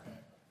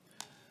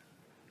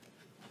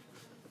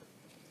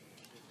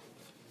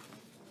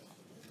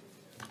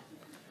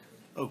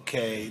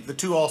 Okay, the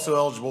 2 also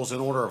eligibles in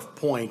order of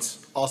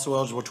points. Also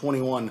eligible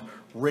 21,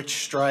 Rich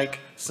Strike,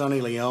 Sonny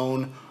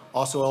Leone.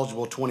 Also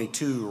eligible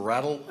 22,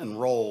 Rattle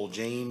and Roll,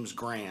 James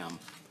Graham.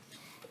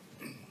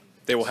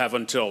 They will have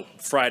until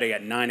Friday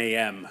at 9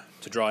 a.m.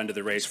 to draw into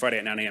the race. Friday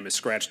at 9 a.m. is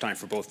scratch time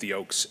for both the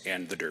Oaks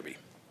and the Derby.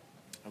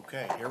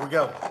 Okay, here we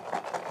go.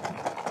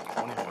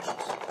 20 horses.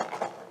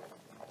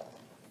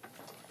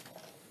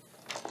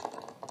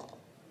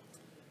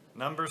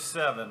 Number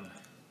 7.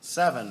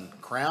 7,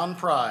 Crown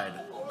Pride,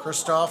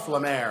 Christophe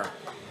Lemaire.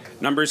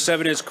 Number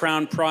 7 is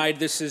Crown Pride.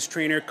 This is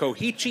trainer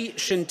Koichi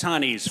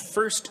Shintani's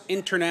first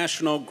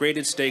international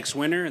graded stakes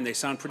winner, and they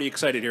sound pretty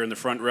excited here in the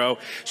front row.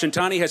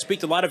 Shintani has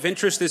piqued a lot of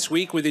interest this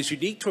week with his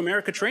unique to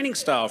America training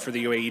style for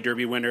the UAE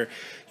Derby winner.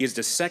 He is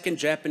the second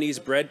Japanese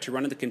bred to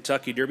run in the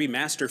Kentucky Derby.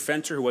 Master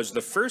fencer who was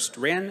the first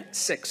ran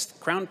 6th.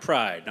 Crown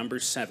Pride, number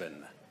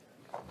 7.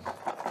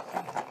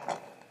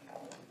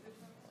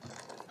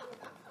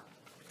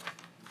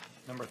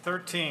 Number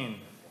 13.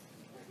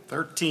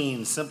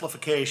 13,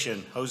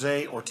 Simplification,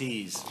 Jose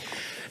Ortiz.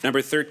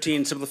 Number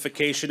 13,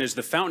 Simplification, is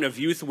the Fountain of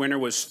Youth winner,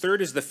 was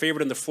 3rd as the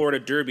favorite in the Florida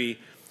Derby.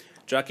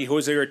 Jockey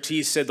Jose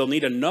Ortiz said they'll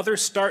need another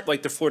start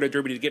like the Florida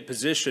Derby to get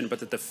position, but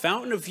that the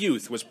Fountain of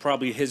Youth was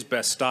probably his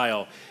best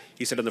style.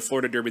 He said in the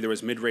Florida Derby there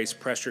was mid-race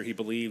pressure he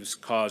believes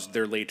caused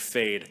their late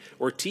fade.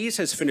 Ortiz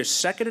has finished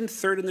 2nd and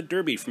 3rd in the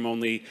Derby from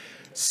only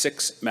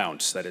 6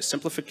 mounts. That is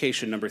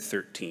Simplification, number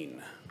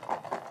 13.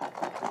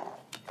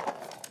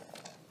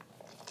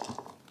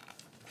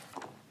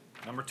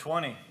 Number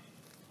 20.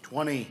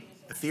 20,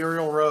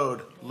 Ethereal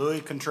Road, Louis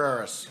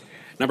Contreras.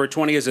 Number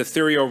 20 is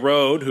Ethereal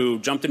Road, who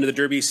jumped into the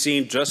Derby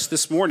scene just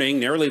this morning,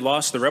 narrowly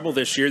lost the Rebel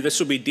this year.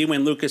 This will be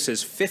D-Wayne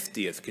Lucas's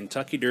 50th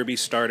Kentucky Derby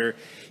starter.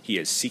 He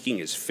is seeking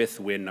his 5th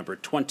win. Number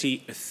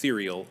 20,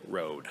 Ethereal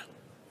Road.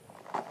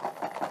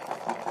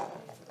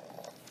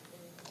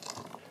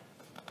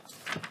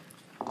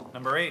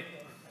 Number 8.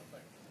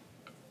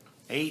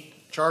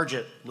 8, Charge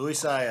It,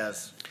 Luis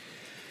Saez.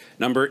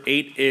 Number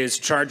 8 is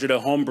Charge It,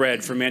 a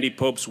homebred from Andy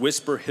Pope's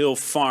Whisper Hill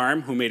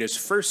Farm, who made his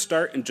first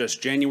start in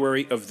just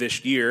January of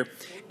this year.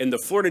 In the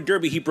Florida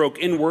Derby, he broke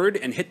inward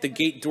and hit the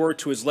gate door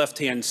to his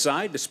left-hand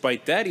side.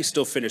 Despite that, he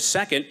still finished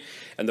 2nd.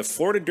 And the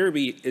Florida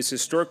Derby is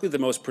historically the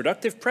most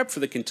productive prep for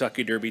the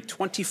Kentucky Derby.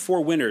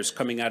 24 winners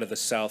coming out of the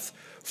South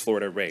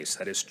Florida race.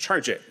 That is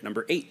Charge It,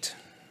 number 8.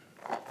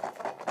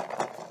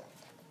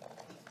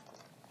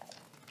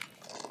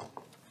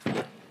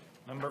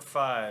 Number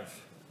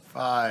 5.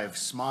 5,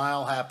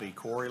 Smile Happy,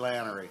 Corey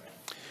Lannery.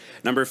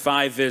 Number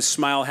 5 is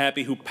Smile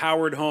Happy, who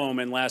powered home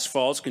in last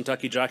fall's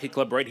Kentucky Jockey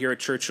Club right here at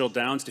Churchill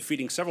Downs,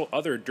 defeating several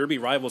other Derby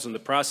rivals in the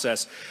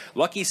process.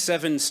 Lucky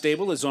 7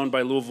 Stable is owned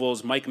by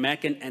Louisville's Mike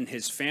Mackin and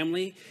his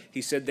family.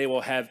 He said they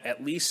will have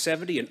at least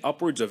 70 and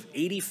upwards of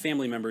 80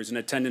 family members in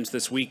attendance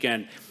this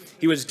weekend.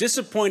 He was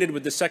disappointed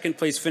with the 2nd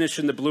place finish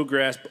in the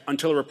Bluegrass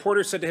until a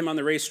reporter said to him on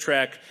the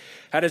racetrack,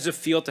 "How does it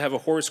feel to have a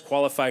horse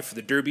qualify for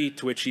the Derby?"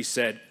 To which he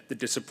said the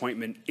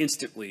disappointment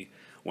instantly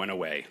went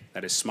away.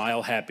 That is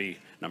Smile Happy,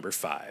 number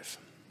 5.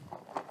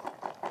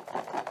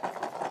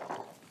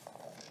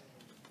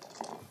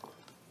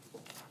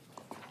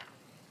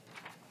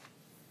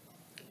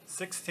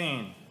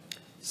 $16.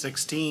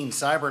 16,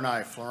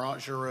 Cyberknife,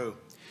 Florent Giroux.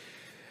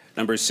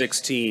 Number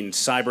 16,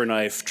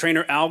 Cyberknife.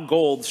 Trainer Al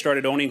Gold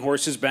started owning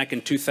horses back in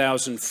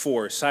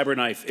 2004.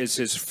 Cyberknife is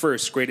his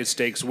first graded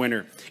stakes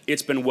winner.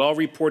 It's been well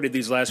reported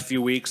these last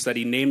few weeks that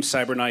he named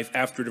Cyberknife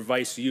after a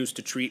device used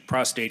to treat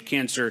prostate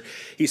cancer.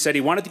 He said he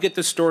wanted to get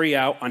the story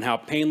out on how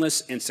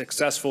painless and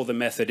successful the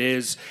method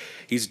is.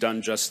 He's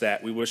done just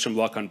that. We wish him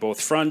luck on both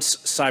fronts.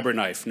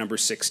 Cyberknife, number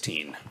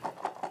 16.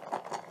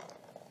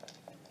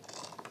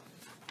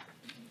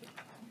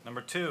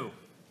 Number 2.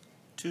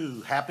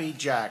 2, Happy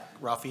Jack,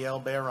 Rafael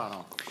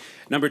Bejarano.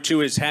 Number 2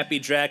 is Happy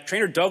Jack.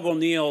 Trainer Doug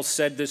O'Neill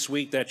said this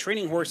week that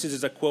training horses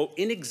is a, quote,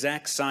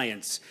 inexact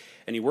science.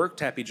 And he worked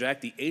Happy Jack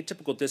the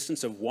atypical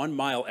distance of 1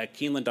 mile at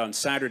Keeneland on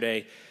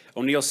Saturday.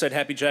 O'Neill said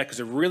Happy Jack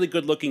is a really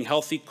good-looking,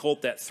 healthy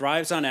colt that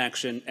thrives on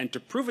action. And to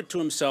prove it to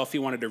himself, he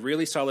wanted a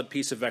really solid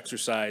piece of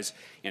exercise.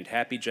 And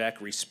Happy Jack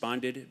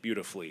responded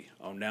beautifully.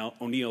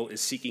 O'Neill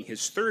is seeking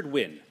his 3rd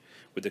win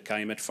with the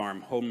Calumet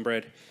Farm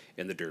homebred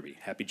in the Derby.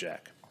 Happy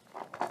Jack.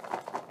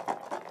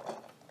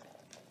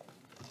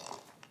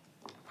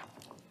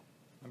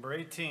 Number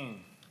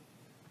 18.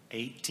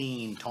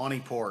 18,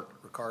 Tawny Port,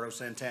 Ricardo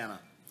Santana.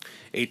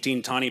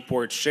 18, Tawny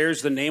Port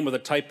shares the name with a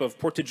type of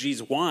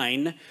Portuguese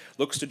wine,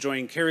 looks to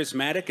join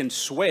Charismatic and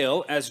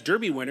Swale as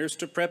Derby winners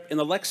to prep in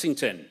the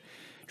Lexington.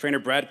 Trainer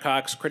Brad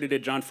Cox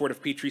credited John Ford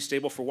of Peachtree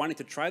Stable for wanting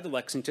to try the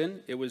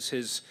Lexington. It was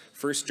his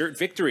first dirt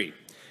victory.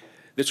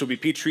 This will be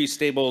Peachtree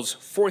Stable's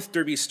 4th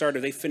Derby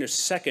starter. They finished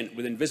 2nd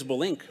with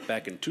Invisible Ink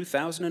back in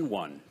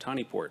 2001.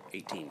 Tawny Port,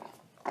 18.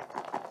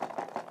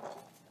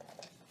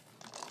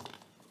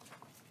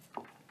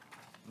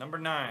 Number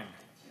 9.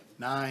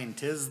 9,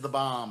 Tis the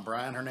Bomb,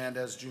 Brian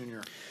Hernandez Jr.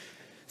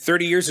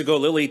 30 years ago,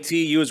 Lily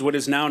T used what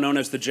is now known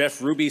as the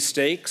Jeff Ruby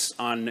Stakes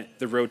on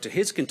the road to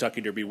his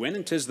Kentucky Derby win,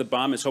 and Tis the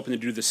Bomb is hoping to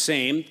do the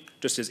same,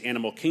 just as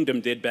Animal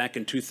Kingdom did back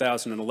in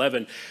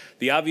 2011.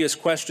 The obvious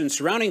question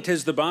surrounding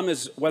Tis the Bomb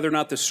is whether or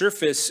not the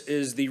surface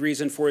is the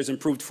reason for his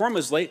improved form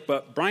as late,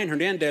 but Brian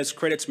Hernandez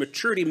credits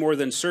maturity more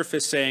than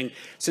surface, saying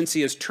since he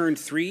has turned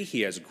 3,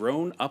 he has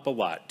grown up a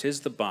lot.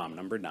 Tis the Bomb,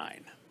 number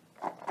 9.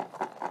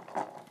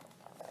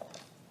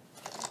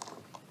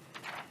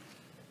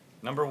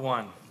 Number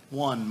 1.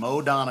 1,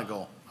 Mo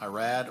Donegal,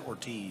 Irad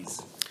Ortiz.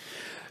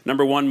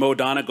 Number 1, Mo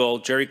Donegal.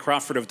 Jerry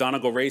Crawford of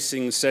Donegal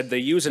Racing said they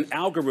use an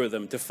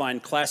algorithm to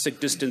find classic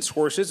distance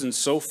horses, and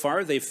so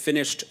far they've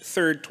finished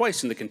 3rd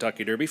twice in the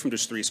Kentucky Derby from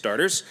just 3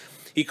 starters.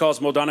 He calls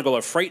Mo Donegal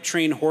a freight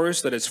train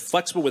horse that is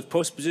flexible with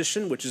post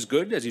position, which is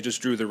good, as he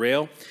just drew the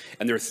rail,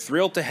 and they're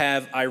thrilled to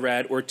have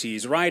Irad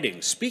Ortiz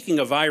riding. Speaking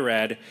of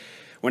Irad,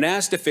 when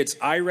asked if it's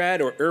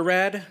Irad or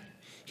Irad,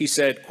 he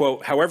said,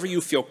 quote, however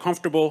you feel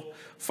comfortable,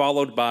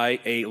 followed by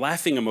a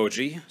laughing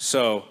emoji,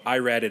 so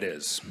Irad it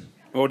is.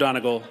 Mo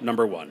Donegal,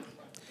 number 1.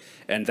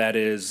 And that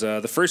is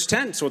the first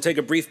 10. So we'll take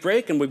a brief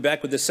break, and we'll be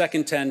back with the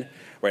second 10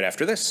 right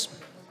after this.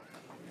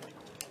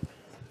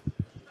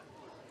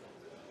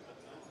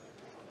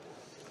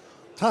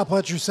 Top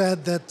Pletcher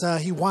said that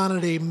he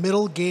wanted a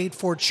middle gate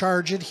for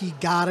Charge It. He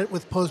got it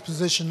with post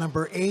position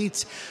number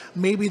 8.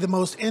 Maybe the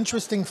most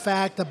interesting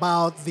fact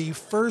about the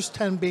first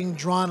 10 being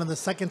drawn and the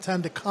second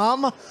 10 to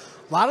come,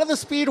 a lot of the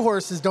speed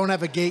horses don't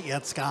have a gate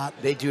yet, Scott.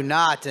 They do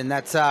not, and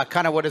that's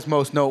kind of what is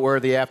most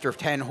noteworthy after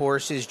 10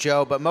 horses,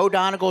 Joe. But Mo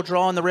Donegal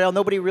drawing the rail.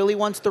 Nobody really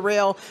wants the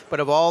rail, but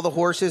of all the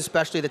horses,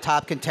 especially the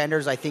top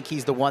contenders, I think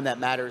he's the one that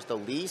matters the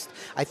least.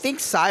 I think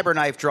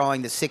Cyberknife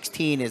drawing the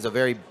 16 is a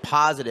very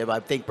positive. I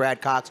think Brad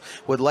Cox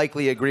would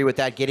likely agree with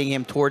that, getting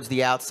him towards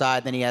the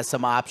outside. Then he has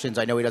some options.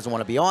 I know he doesn't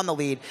want to be on the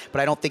lead, but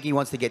I don't think he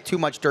wants to get too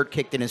much dirt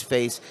kicked in his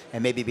face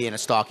and maybe be in a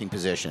stalking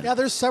position. Yeah,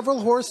 there's several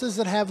horses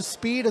that have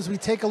speed as we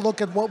take a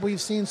look at what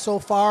we've seen so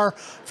far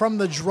from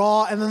the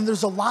draw, and then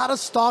there's a lot of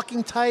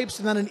stalking types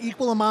and then an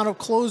equal amount of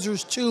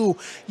closers too.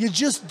 You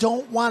just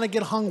don't want to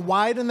get hung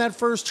wide in that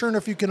first turn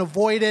if you can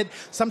avoid it.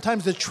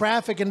 Sometimes the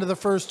traffic into the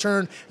first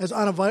turn is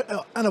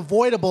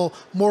unavoidable.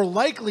 More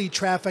likely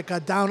traffic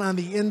down on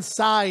the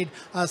inside,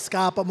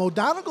 Scott. But Mo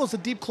Donegal's a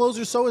deep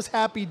closer, so is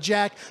Happy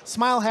Jack.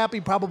 Smile Happy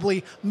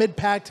probably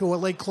mid-pack to a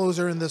late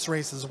closer in this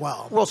race as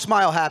well. Well,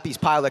 Smile Happy's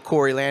pilot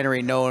Corey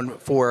Lannery, known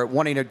for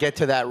wanting to get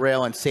to that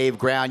rail and save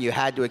ground. You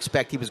had to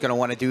expect he was going to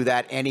want to do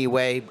that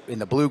anyway. In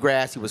the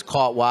bluegrass, he was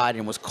caught wide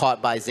and was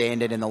caught by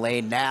Zandon in the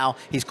lane. Now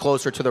he's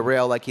closer to the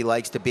rail like he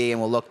likes to be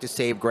and will look to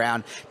save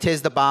ground.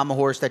 Tis the Bomb, a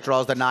horse that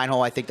draws the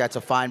 9-hole. I think that's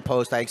a fine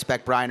post. I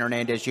expect Brian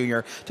Hernandez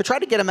Jr. to try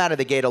to get him out of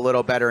the gate a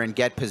little better and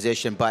get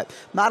position, but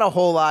not a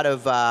whole lot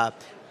of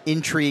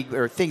intrigue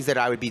or things that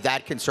I would be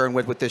that concerned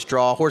with this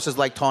draw. Horses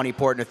like Tawny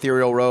Port and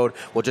Ethereal Road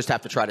will just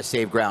have to try to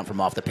save ground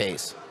from off the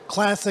pace.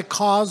 Classic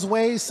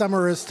Causeway,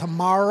 Summer is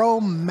Tomorrow,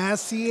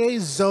 Messier,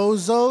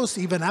 Zozos,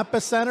 even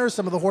Epicenter.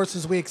 Some of the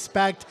horses we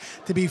expect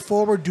to be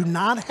forward do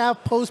not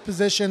have post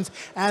positions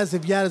as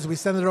of yet, as we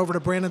send it over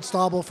to Brandon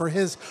Staubel for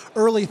his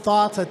early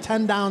thoughts. A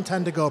 10 down,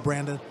 10 to go,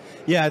 Brandon.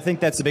 Yeah, I think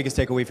that's the biggest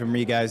takeaway from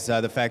me, guys.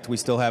 The fact we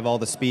still have all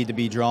the speed to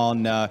be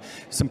drawn.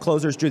 Some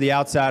closers drew the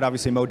outside,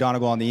 obviously Mo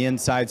Donegal on the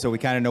inside, so we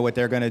kind of know what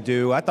they're going to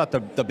do. I thought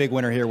the big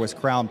winner here was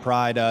Crown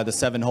Pride, the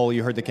 7-hole.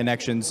 You heard the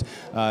connections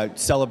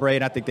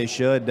celebrate. I think they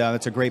should.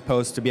 It's a great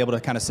post to be able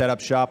to kind of set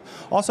up shop.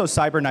 Also,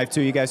 Cyberknife,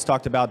 too. You guys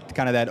talked about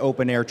kind of that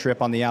open air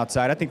trip on the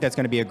outside. I think that's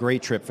going to be a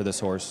great trip for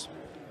this horse.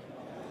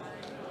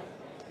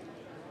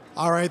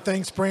 All right,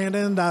 thanks,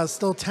 Brandon.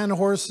 Still 10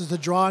 horses to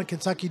draw in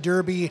Kentucky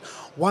Derby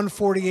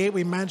 148.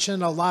 We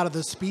mentioned a lot of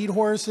the speed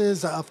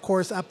horses. Of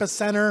course,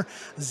 Epicenter,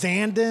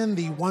 Zandon,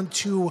 the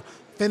 1-2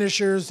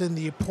 finishers in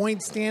the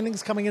point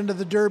standings coming into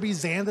the Derby.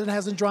 Zandon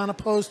hasn't drawn a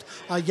post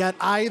yet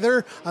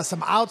either.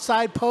 Some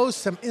outside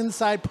posts, some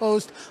inside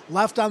posts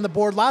left on the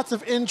board. Lots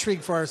of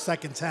intrigue for our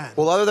second 10.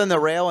 Well, other than the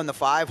rail and the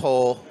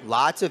 5-hole,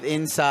 lots of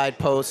inside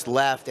posts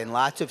left and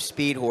lots of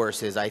speed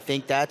horses. I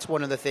think that's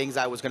one of the things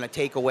I was going to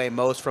take away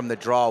most from the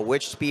draw,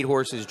 which speed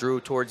horses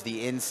drew towards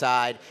the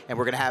inside and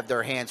we're going to have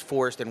their hands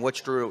forced, and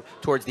which drew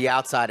towards the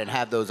outside and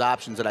have those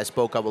options that I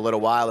spoke of a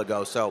little while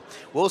ago. So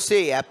we'll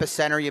see.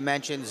 Epicenter you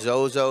mentioned,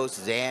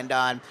 Zozos,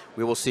 Zandon.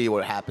 We will see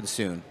what happens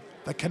soon.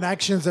 The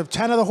connections of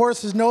 10 of the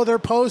horses know their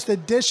post.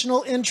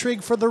 Additional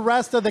intrigue for the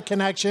rest of the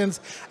connections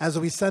as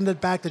we send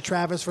it back to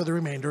Travis for the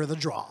remainder of the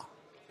draw.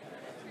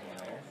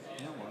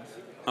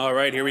 All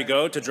right, here we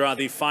go to draw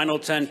the final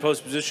 10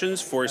 post positions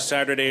for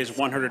Saturday's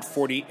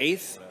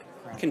 148th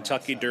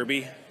Kentucky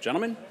Derby.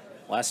 Gentlemen,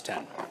 last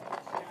 10.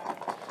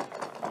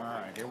 All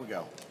right, here we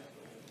go.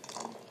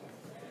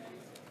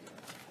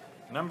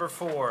 Number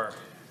 4,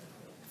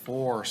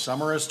 4,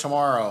 Summer is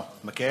Tomorrow,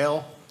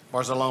 Mikhail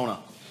Barcelona.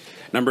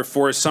 Number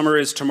 4, Summer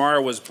is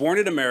Tomorrow, was born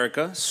in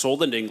America,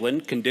 sold in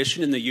England,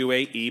 conditioned in the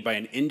UAE by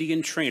an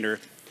Indian trainer,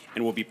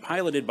 and will be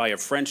piloted by a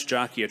French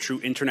jockey, a true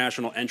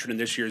international entrant in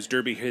this year's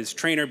Derby. His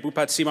trainer,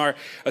 Bhupat Simar,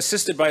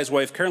 assisted by his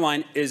wife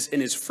Caroline, is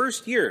in his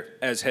first year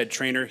as head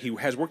trainer. He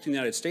has worked in the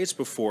United States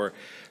before.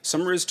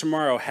 Summer is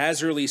Tomorrow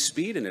has early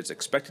speed and is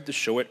expected to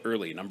show it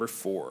early. Number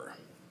 4.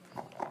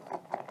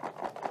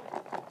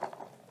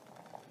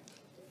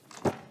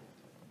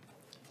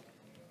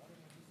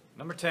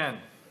 Number 10.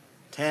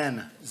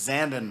 10,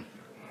 Zandon,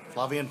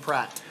 Flavian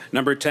Pratt.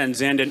 Number 10,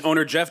 Zandon.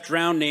 Owner Jeff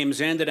Drown named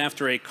Zandon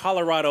after a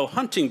Colorado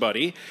hunting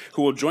buddy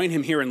who will join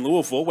him here in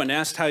Louisville. When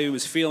asked how he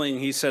was feeling,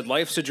 he said,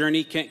 "Life's a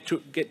journey,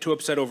 can't get too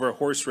upset over a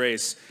horse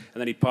race." And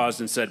then he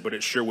paused and said, "But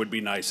it sure would be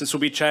nice." This will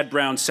be Chad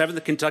Brown's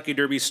 7th Kentucky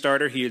Derby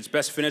starter. His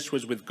best finish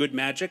was with Good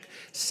Magic,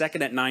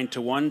 second at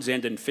 9-1.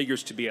 Zandon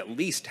figures to be at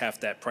least half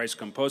that price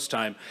come post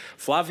time.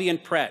 Flavian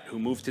Pratt, who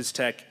moved his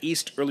tech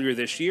east earlier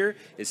this year,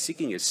 is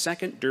seeking his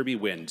 2nd Derby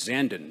win.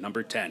 Zandon,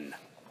 number 10.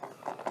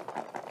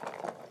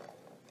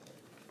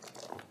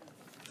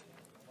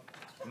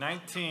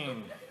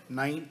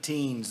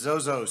 19,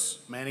 Zozos,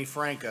 Manny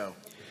Franco.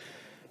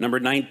 Number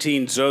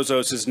 19,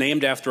 Zozos, is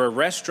named after a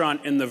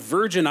restaurant in the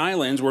Virgin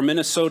Islands where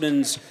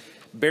Minnesotans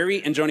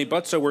Barry and Joni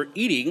Butzo were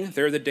eating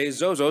there the day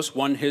Zozos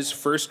won his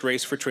first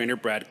race for trainer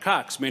Brad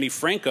Cox. Manny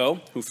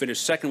Franco, who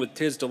finished second with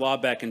Tiz DeLaw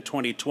back in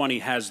 2020,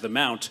 has the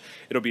mount.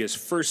 It'll be his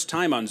first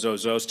time on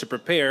Zozos. To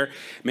prepare,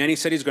 Manny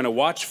said he's going to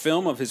watch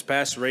film of his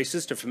past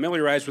races to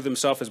familiarize with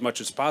himself as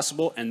much as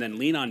possible and then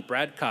lean on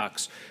Brad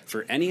Cox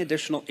for any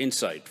additional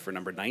insight for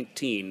number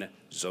 19,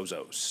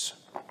 Zozos.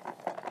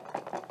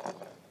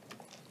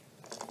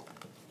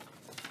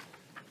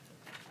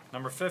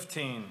 Number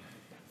 15.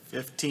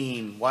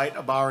 15, White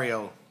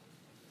Abarrio,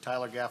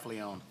 Tyler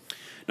Gaffalione.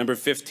 Number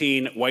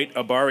 15, White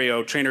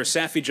Abarrio. Trainer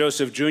Safi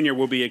Joseph Jr.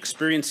 will be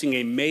experiencing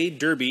a May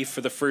Derby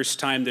for the first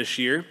time this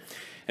year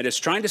and is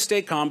trying to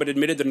stay calm, but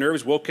admitted the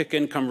nerves will kick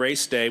in come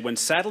race day. When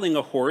saddling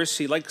a horse,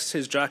 he likes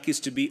his jockeys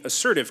to be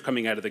assertive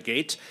coming out of the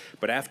gate,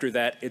 but after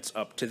that, it's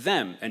up to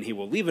them, and he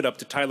will leave it up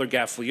to Tyler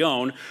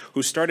Gaffalione,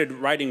 who started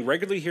riding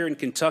regularly here in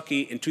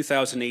Kentucky in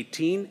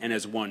 2018 and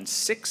has won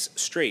 6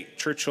 straight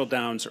Churchill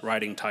Downs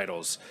riding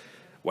titles.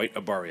 White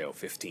Abarrio,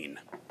 15.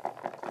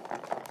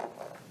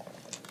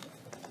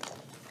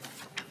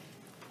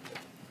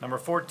 Number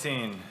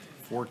 14.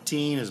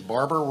 14 is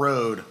Barber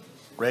Road,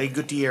 Ray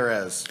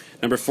Gutierrez.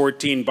 Number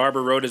 14,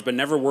 Barber Road, has been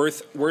never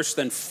worse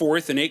than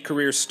 4th in 8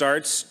 career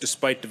starts,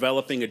 despite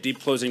developing a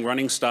deep closing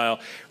running style.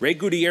 Ray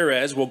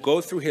Gutierrez will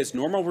go through his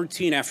normal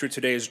routine after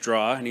today's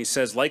draw, and he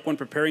says, like when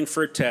preparing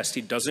for a test,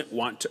 he doesn't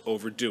want to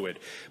overdo it,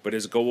 but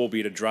his goal will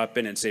be to drop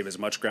in and save as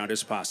much ground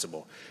as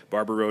possible.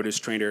 Barber Road is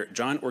trainer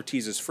John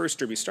Ortiz's first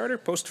Derby starter,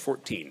 post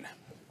 14.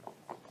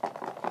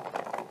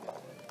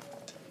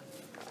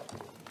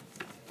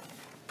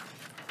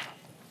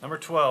 Number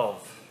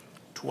 12.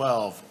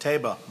 12,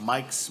 Taba,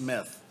 Mike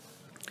Smith.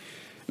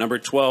 Number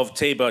 12,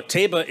 Taba.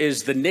 Taba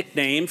is the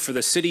nickname for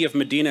the city of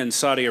Medina in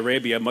Saudi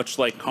Arabia, much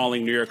like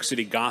calling New York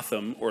City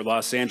Gotham or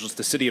Los Angeles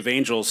the City of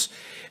Angels.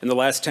 In the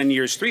last 10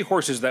 years, 3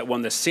 horses that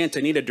won the Santa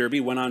Anita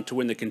Derby went on to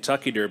win the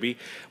Kentucky Derby.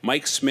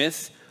 Mike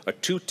Smith, a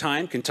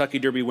 2-time Kentucky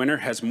Derby winner,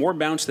 has more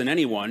bounce than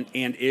anyone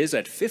and is,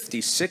 at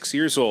 56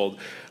 years old,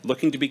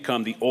 looking to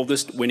become the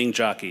oldest winning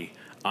jockey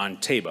on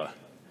Taba,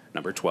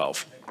 number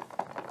 12.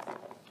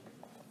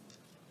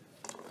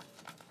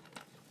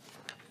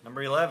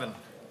 Number 11.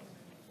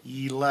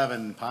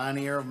 11,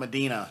 Pioneer of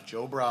Medina,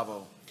 Joe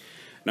Bravo.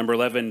 Number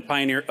 11,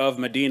 Pioneer of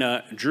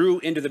Medina, drew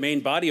into the main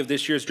body of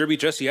this year's Derby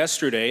just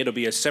yesterday. It'll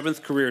be his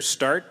 7th career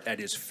start at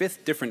his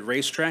 5th different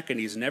racetrack, and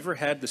he's never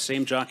had the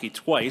same jockey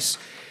twice.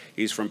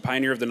 He's from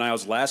Pioneer of the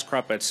Nile's last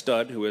crop at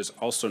stud, who is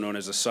also known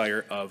as a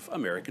sire of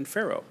American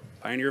Pharoah.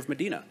 Pioneer of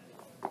Medina,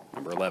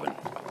 number 11.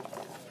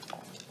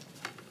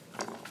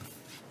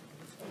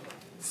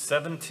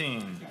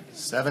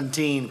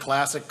 17,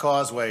 Classic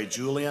Causeway,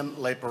 Julian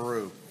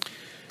Leperoux.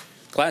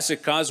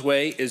 Classic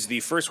Causeway is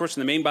the first horse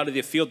in the main body of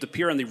the field to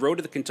appear on the road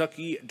to the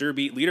Kentucky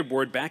Derby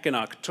leaderboard back in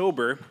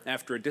October.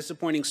 After a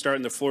disappointing start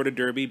in the Florida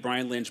Derby,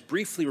 Brian Lynch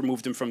briefly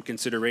removed him from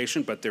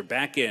consideration, but they're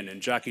back in. And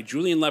jockey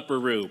Julian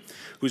Leperoux,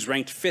 who's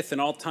ranked 5th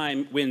in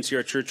all-time wins here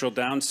at Churchill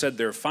Downs, said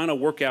their final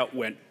workout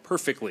went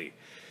perfectly,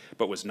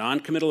 but was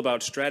non-committal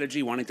about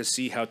strategy, wanting to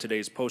see how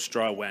today's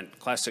post-draw went.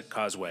 Classic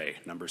Causeway,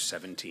 number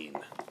 17.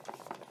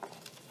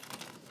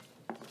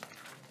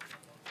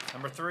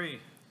 Number 3.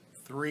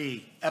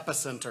 3,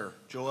 Epicenter,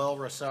 Joel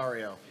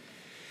Rosario.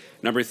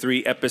 Number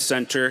 3,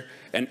 Epicenter.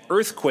 An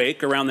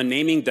earthquake around the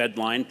naming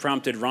deadline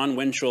prompted Ron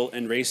Winchell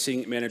and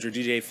racing manager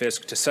DJ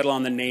Fisk to settle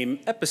on the name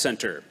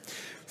Epicenter.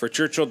 For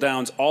Churchill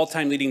Downs'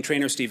 all-time leading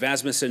trainer Steve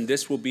Asmussen,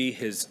 this will be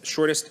his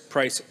shortest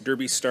price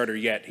Derby starter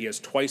yet. He has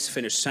twice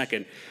finished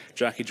second.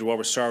 Jockey Joel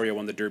Rosario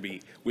won the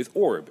Derby with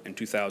Orb in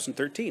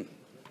 2013.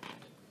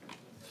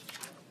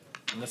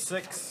 And the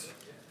 6.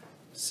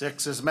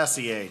 6 is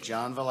Messier,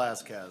 John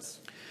Velazquez.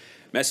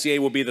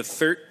 Messier will be the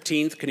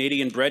 13th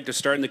Canadian bred to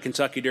start in the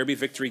Kentucky Derby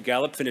Victory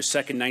Gallop, finished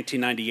second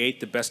 1998,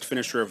 the best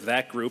finisher of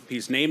that group.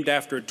 He's named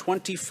after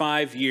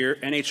 25-year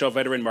NHL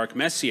veteran Mark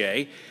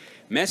Messier.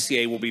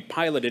 Messier will be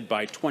piloted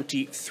by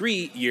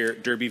 23-year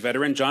Derby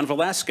veteran John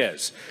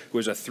Velasquez, who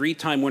is a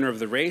 3-time winner of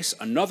the race.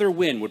 Another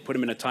win would put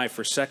him in a tie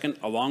for second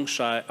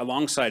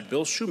alongside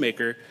Bill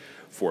Shoemaker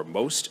for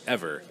most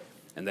ever.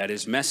 And that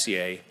is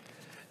Messier,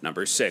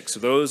 number 6. So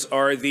those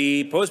are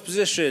the post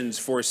positions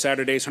for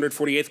Saturday's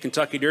 148th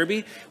Kentucky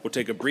Derby. We'll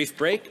take a brief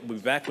break. We'll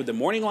be back with the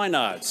morning line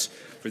odds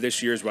for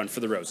this year's Run for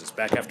the Roses.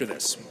 Back after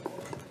this.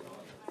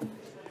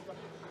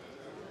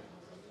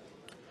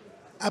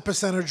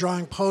 Epicenter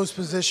drawing post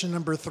position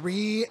number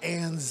 3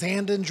 and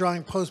Zandon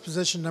drawing post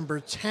position number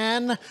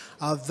 10.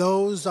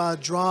 Those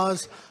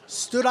draws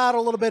stood out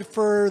a little bit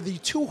for the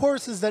 2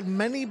 horses that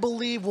many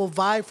believe will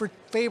vie for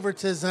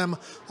favoritism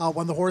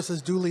when the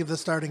horses do leave the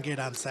starting gate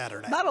on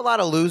Saturday. Not a lot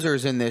of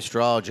losers in this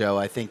draw, Joe.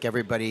 I think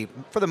everybody,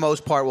 for the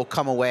most part, will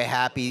come away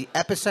happy.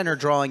 Epicenter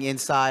drawing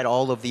inside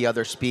all of the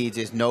other speeds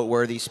is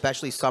noteworthy,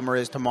 especially Summer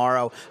is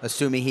tomorrow,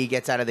 assuming he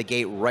gets out of the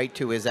gate right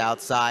to his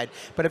outside.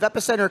 But if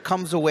Epicenter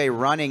comes away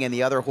running and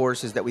the other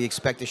horses that we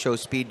expect to show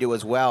speed do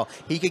as well,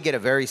 he could get a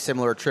very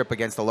similar trip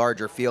against a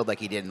larger field like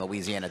he did in the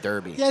Louisiana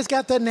Derby. Yeah, he's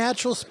got that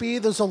natural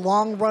speed. There's a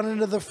long run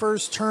into the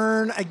first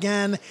turn.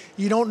 Again,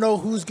 you don't know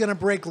who's going to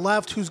break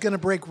left, who's going to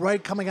break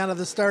right coming out of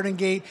the starting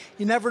gate.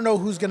 You never know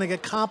who's going to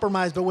get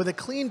compromised, but with a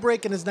clean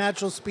break in his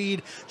natural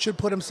speed, should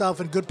put himself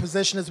in good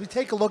position. As we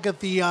take a look at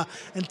the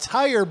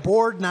entire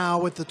board now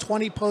with the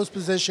 20 post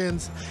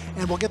positions,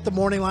 and we'll get the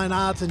morning line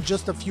odds in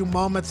just a few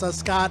moments.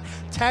 Scott,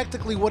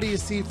 tactically, what do you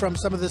see from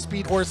some of the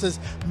speed horses?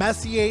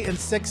 Messier and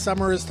 6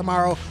 Summer is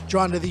tomorrow,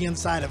 drawn to the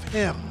inside of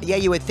him. Yeah,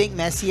 you would think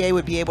Messier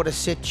would be able to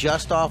sit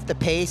just off the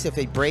pace. If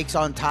it breaks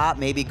on top,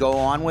 maybe go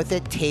on with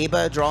it.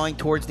 Taba drawing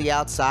towards the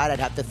outside. I'd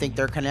have to think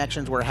their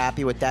connections were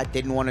happy with that.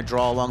 Didn't want to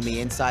draw along the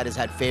inside. Has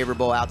had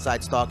favorable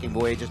outside stalking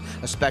voyages,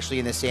 especially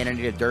in the Santa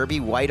Anita Derby.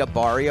 White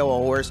Abario,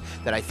 a horse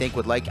that I think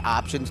would like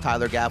options.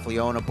 Tyler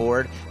Gaffalione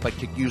aboard, but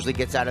usually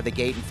gets out of the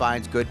gate and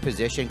finds good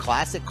position.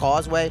 Classic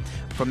Causeway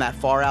from that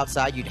far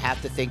outside. You'd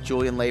have to think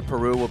Julien Le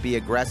Peru will be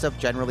aggressive.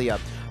 Generally a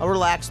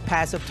relaxed,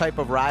 passive type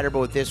of rider, but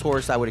with this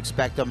horse, I would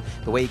expect him,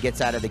 the way he gets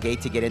out of the gate,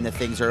 to get into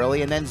things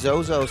early. And then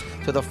Zozos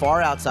to the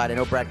far outside. I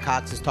know Brett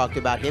Cox has talked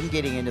about him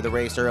getting into the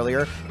race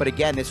earlier, but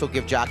again, this will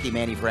give jockey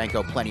Manny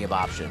Franco plenty of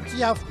options.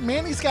 Yeah,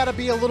 Manny's got to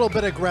be a little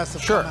bit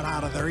aggressive coming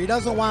out of there. He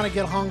doesn't want to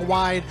get hung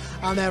wide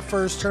on that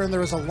first turn.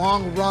 There was a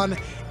long run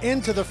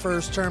into the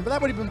first turn, but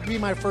that would be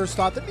my first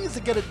thought. That needs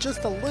to get it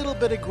just a little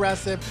bit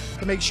aggressive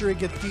to make sure he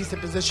gets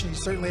decent position. He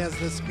certainly has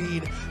the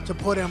speed to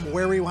put him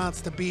where he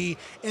wants to be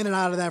in and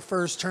out of that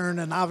first turn,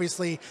 and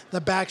obviously the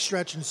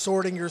backstretch and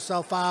sorting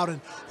yourself out and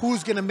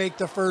who's going to make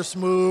the first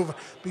move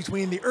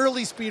between the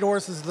early speed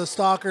horses, the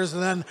stalkers,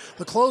 and then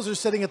the closer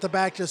sitting at the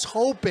back just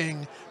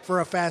hoping for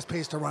a fast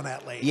pace to run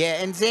at late.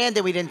 Yeah, and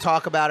Zandon we didn't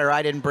talk about, or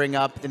I didn't bring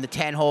up in the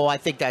 10 hole. I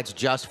think that's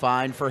just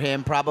fine for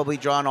him. Probably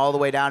drawn all the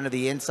way down to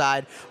the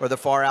inside or the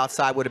far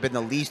outside would have been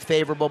the least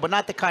favorable, but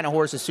not the kind of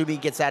horse, assuming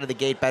he gets out of the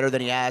gate better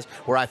than he has,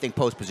 where I think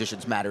post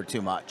positions matter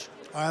too much.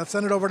 All right, let's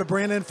send it over to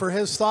Brandon for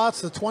his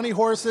thoughts. The 20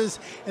 horses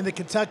in the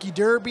Kentucky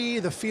Derby.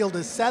 The field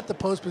is set. The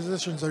post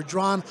positions are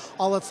drawn.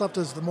 All that's left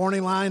is the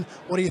morning line.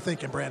 What are you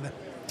thinking, Brandon?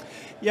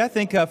 Yeah, I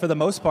think for the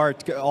most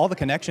part, all the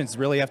connections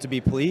really have to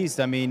be pleased.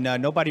 I mean,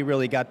 nobody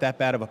really got that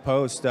bad of a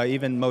post.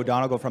 Even Mo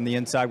Donegal from the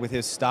inside with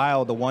his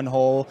style, the one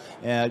hole,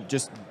 I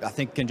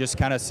think can just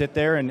kind of sit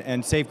there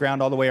and save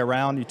ground all the way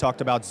around. You talked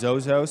about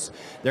Zozos.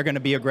 They're going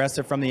to be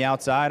aggressive from the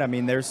outside. I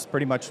mean, there's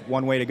pretty much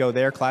one way to go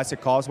there. Classic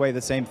Causeway,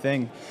 the same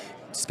thing.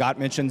 Scott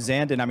mentioned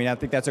Zandon. I mean, I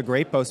think that's a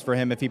great post for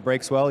him. If he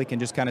breaks well, he can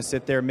just kind of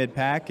sit there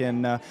mid-pack.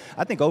 And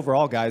I think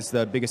overall, guys,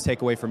 the biggest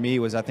takeaway for me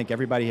was I think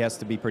everybody has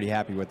to be pretty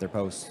happy with their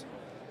posts.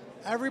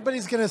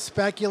 Everybody's going to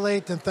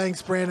speculate, and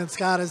thanks, Brandon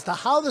Scott, as to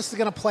how this is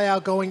going to play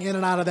out going in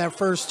and out of that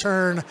first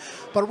turn.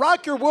 But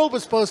Rock Your World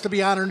was supposed to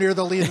be on or near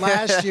the lead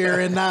last year,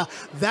 and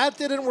that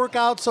didn't work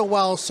out so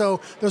well.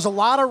 So there's a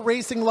lot of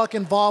racing luck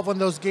involved when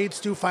those gates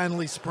do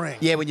finally spring.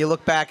 Yeah, when you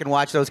look back and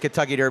watch those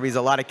Kentucky Derbies,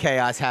 a lot of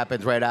chaos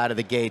happens right out of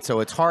the gate.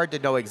 So it's hard to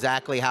know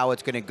exactly how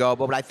it's going to go.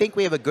 But I think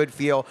we have a good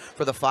feel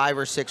for the 5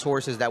 or 6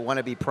 horses that want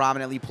to be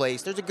prominently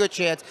placed. There's a good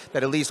chance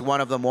that at least one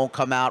of them won't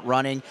come out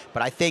running.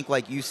 But I think,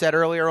 like you said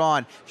earlier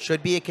on, should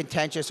be a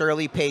contentious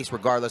early pace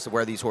regardless of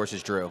where these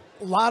horses drew.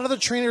 A lot of the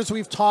trainers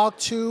we've talked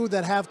to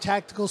that have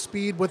tactical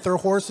speed with their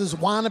horses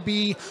want to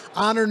be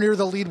on or near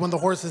the lead when the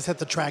horses hit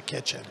the track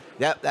kitchen.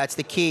 Yep, that's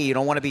the key. You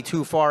don't want to be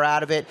too far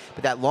out of it,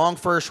 but that long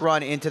first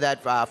run into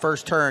that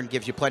first turn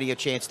gives you plenty of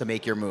chance to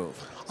make your move.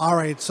 All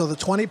right, so the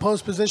 20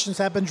 post positions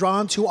have been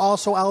drawn, 2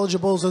 also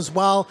eligibles as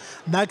well.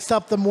 Next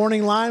up, the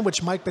morning line,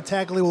 which Mike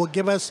Battaglia will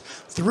give us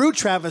through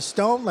Travis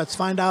Stone. Let's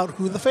find out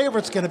who the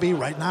favorite's going to be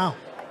right now.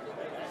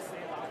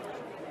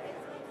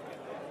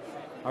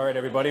 All right,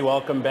 everybody,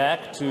 welcome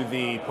back to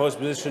the post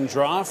position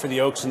draw for the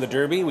Oaks and the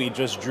Derby. We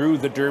just drew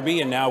the Derby,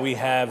 and now we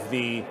have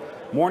the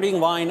Morning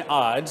line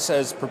odds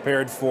as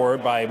prepared for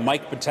by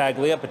Mike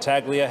Battaglia.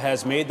 Battaglia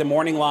has made the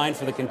morning line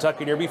for the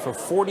Kentucky Derby for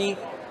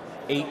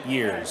 48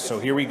 years. So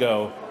here we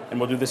go. And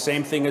we'll do the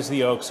same thing as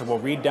the Oaks, and we'll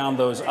read down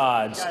those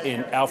odds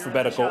in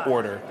alphabetical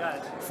order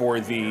for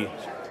the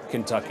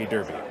Kentucky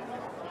Derby.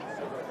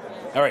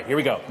 All right, here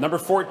we go. Number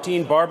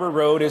 14, Barber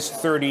Road, is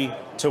 30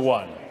 to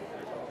 1.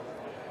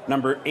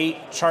 Number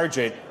 8, Charge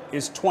It,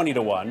 is 20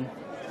 to 1.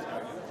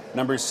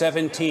 Number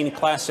 17,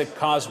 Classic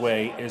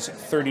Causeway, is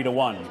 30 to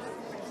 1.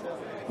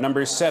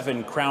 Number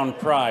 7, Crown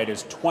Pride,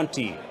 is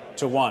 20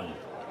 to 1.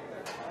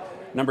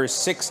 Number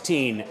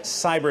 16,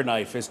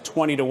 Cyberknife, is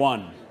 20 to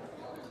 1.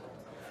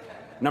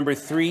 Number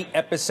 3,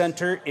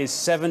 Epicenter, is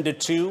 7 to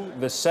 2,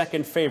 the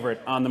second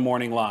favorite on the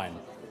morning line.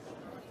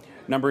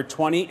 Number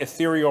 20,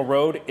 Ethereal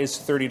Road, is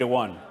 30 to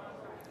 1.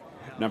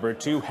 Number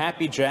 2,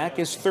 Happy Jack,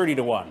 is 30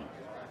 to 1.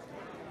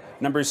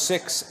 Number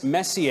 6,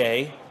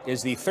 Messier,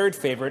 is the third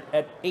favorite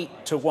at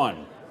 8 to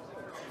 1.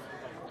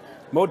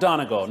 Mo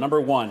Donegal, number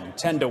 1,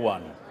 10 to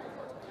 1.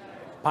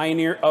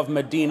 Pioneer of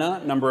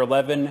Medina, number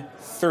 11,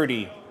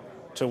 30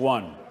 to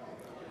 1.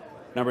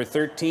 Number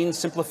 13,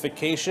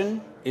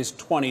 Simplification, is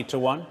 20 to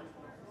 1.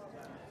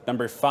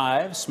 Number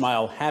 5,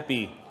 Smile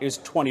Happy, is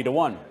 20 to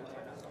 1.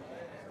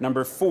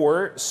 Number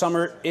 4,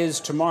 Summer is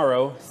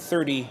Tomorrow,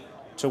 30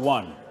 to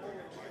 1.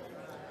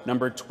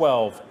 Number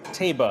 12,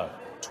 Taba,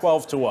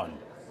 12 to 1.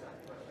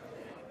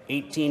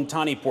 18,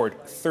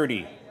 Tawnyport,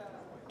 30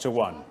 to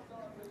 1.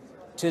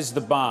 Tis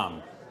the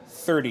Bomb,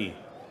 30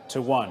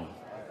 to 1.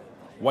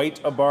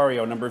 White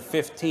Abario, number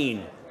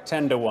 15,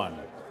 10 to 1.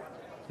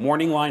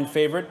 Morning line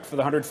favorite for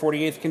the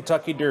 148th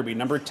Kentucky Derby,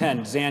 number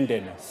 10,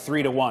 Zandon,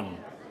 3 to 1.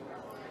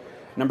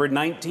 Number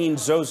 19,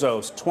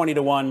 Zozos, 20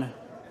 to 1.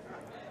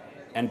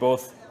 And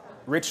both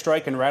Rich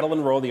Strike and Rattle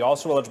and Roll, the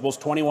also eligibles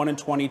 21 and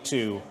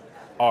 22,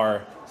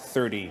 are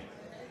 30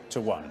 to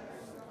 1.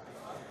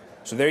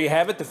 So there you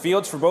have it, the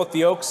fields for both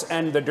the Oaks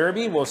and the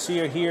Derby. We'll see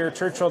you here,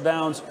 Churchill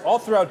Downs, all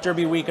throughout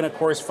Derby week, and of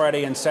course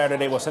Friday and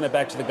Saturday. We'll send it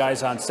back to the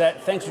guys on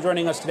set. Thanks for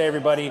joining us today,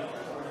 everybody.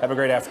 Have a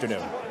great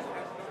afternoon.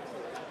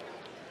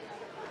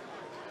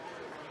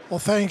 Well,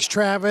 thanks,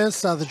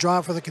 Travis. The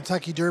draw for the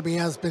Kentucky Derby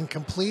has been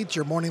complete.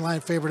 Your morning line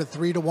favorite at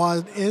 3 to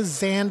 1 is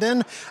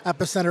Zandon.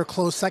 Epicenter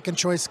close second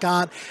choice,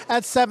 Scott,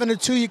 at 7 to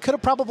 2. You could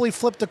have probably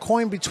flipped a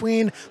coin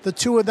between the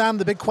two of them.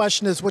 The big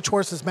question is which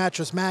horse is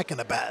Mattress Mac in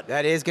the bet?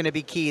 That is going to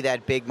be key.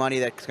 That big money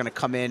that's going to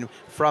come in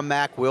from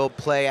Mac will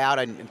play out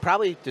and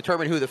probably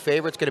determine who the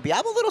favorite's going to be.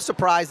 I'm a little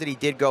surprised that he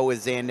did go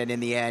with Zandon in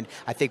the end.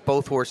 I think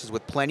both horses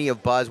with plenty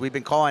of buzz. We've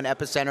been calling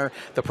Epicenter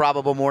the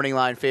probable morning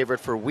line favorite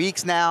for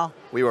weeks now.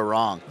 We were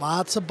wrong.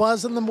 Lots of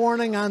buzz in the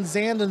morning on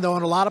Zandon, though,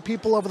 and a lot of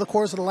people over the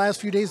course of the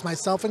last few days,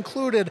 myself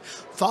included,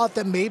 thought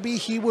that maybe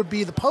he would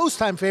be the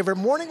post-time favorite.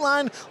 Morning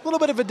line, a little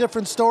bit of a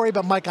different story,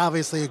 but Mike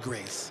obviously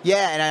agrees.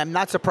 Yeah, and I'm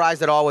not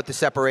surprised at all with the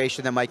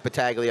separation that Mike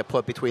Battaglia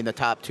put between the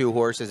top two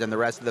horses and the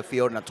rest of the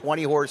field. In a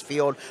 20-horse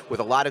field with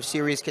a lot of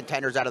serious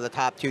contenders out of the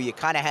top two, you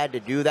kind of had to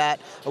do that.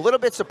 A little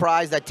bit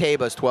surprised that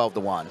Taba's 12 to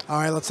 1. All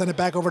right, let's send it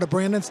back over to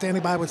Brandon,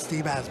 standing by with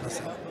Steve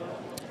Asmussen.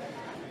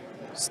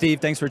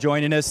 Steve, thanks for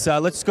joining us.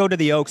 Let's go to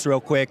the Oaks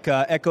real quick.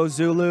 Echo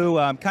Zulu,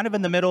 kind of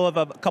in the middle of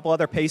a couple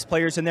other pace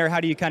players in there.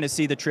 How do you kind of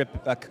see the trip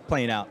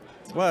playing out?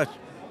 Well,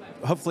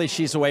 hopefully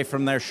she's away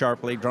from there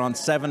sharply. Drawn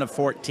 7 of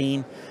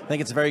 14. I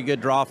think it's a very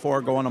good draw for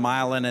her, going a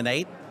mile and an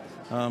 8.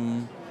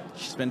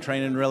 She's been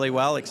training really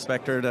well.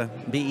 Expect her to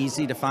be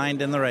easy to find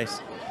in the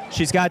race.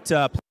 She's got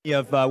plenty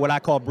of what I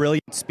call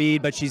brilliant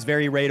speed, but she's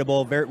very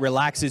rateable,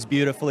 relaxes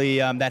beautifully.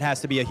 That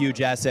has to be a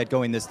huge asset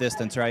going this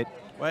distance, right?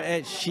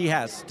 Well, she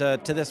has. To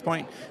this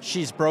point,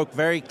 she's broke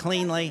very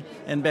cleanly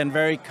and been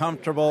very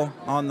comfortable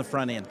on the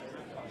front end.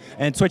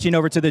 And switching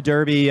over to the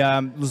Derby,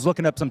 was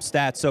looking up some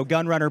stats. So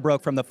Gunrunner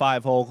broke from the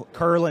 5-hole,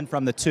 Curlin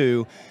from the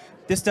 2.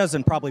 This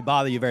doesn't probably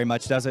bother you very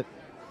much, does it?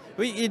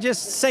 Well, you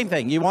just, same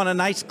thing. You want a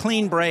nice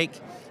clean break.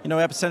 You know,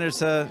 Epicenter's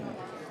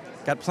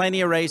got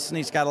plenty of race, and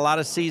he's got a lot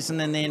of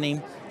seasoning in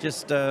him.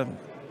 Just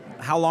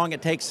how long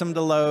it takes him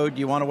to load.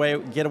 You want to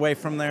get away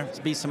from there.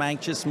 There'll be some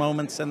anxious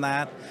moments in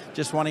that.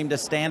 Just want him to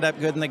stand up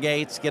good in the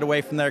gates, get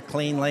away from there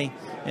cleanly,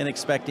 and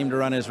expect him to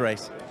run his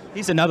race.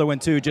 He's another one,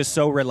 too, just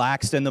so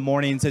relaxed in the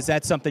mornings. Is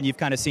that something you've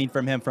kind of seen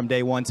from him from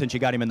day one since you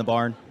got him in the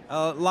barn?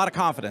 A lot of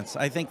confidence.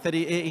 I think that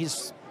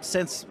he's,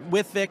 since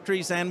with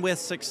victories and with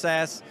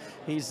success,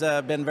 he's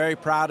been very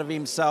proud of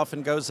himself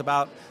and goes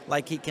about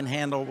like he can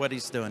handle what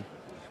he's doing.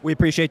 We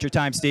appreciate your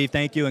time, Steve.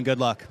 Thank you, and good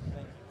luck.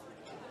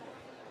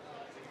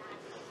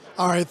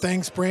 All right,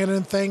 thanks,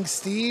 Brandon. Thanks,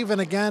 Steve.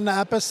 And again,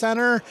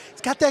 Epicenter,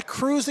 he's got that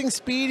cruising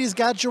speed. He's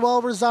got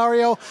Joel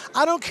Rosario.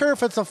 I don't care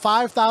if it's a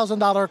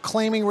 $5,000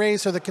 claiming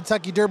race or the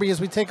Kentucky Derby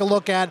as we take a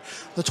look at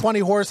the 20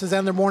 horses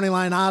and their morning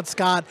line odds,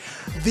 Scott.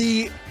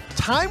 The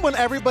time when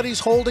everybody's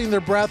holding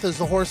their breath is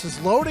the horse is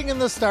loading in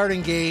the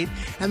starting gate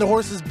and the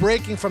horse is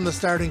braking from the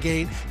starting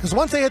gate. Because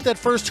once they hit that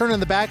first turn in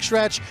the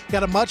backstretch, you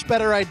got a much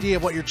better idea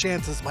of what your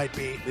chances might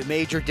be. The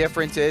major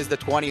difference is the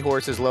 20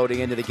 horses loading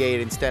into the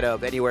gate instead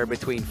of anywhere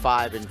between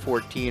 5 and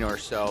 14 or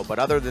so. But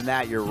other than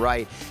that, you're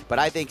right. But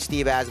I think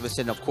Steve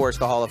Asmussen, of course,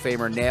 the Hall of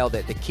Famer, nailed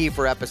it. The key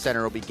for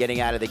Epicenter will be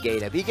getting out of the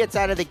gate. If he gets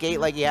out of the gate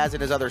like he has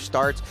in his other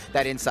starts,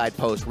 that inside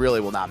post really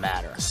will not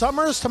matter.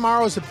 Summers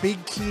tomorrow is a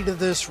big key to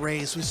this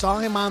race. We saw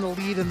him on the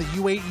lead in the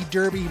UAE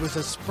Derby. He was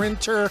a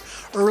sprinter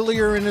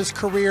earlier in his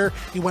career.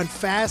 He went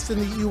fast in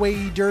the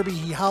UAE Derby.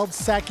 He held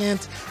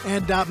second,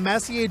 and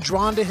Messier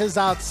drawn to his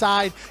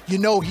outside. You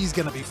know he's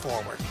going to be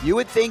forward. You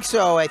would think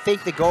so. I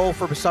think the goal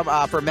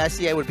for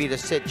Messier would be to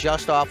sit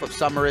just off of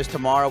Summers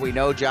tomorrow. We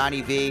know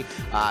Johnny V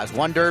has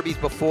won derbies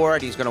before,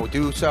 and he's going to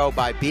do so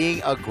by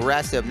being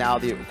aggressive. Now,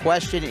 the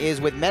question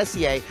is with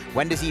Messier,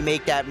 when does he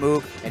make that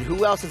move? And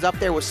who else is up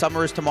there with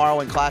Summers tomorrow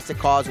in Classic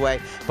Causeway?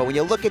 But when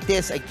you look at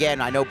this,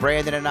 again, I know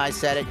Brandon and I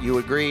said it, you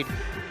agreed.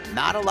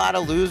 Not a lot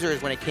of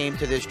losers when it came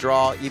to this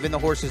draw. Even the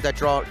horses that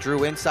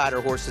drew inside are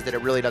horses that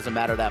it really doesn't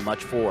matter that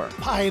much for.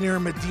 Pioneer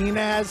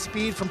Medina has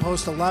speed from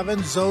post 11.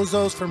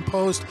 Zozo's from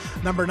post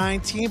number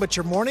 19. But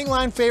your morning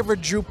line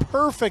favorite drew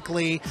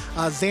perfectly.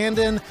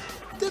 Zandon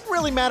didn't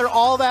really matter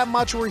all that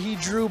much where he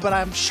drew, but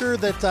I'm sure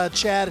that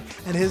Chad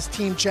and his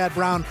team, Chad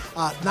Brown,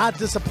 not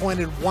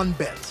disappointed one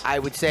bit. I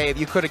would say if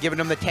you could have given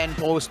him the 10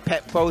 post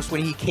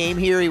when he came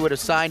here, he would have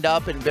signed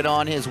up and been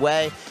on his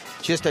way.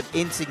 Just an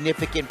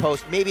insignificant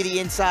post. Maybe the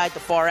inside, the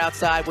far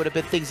outside would have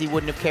been things he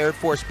wouldn't have cared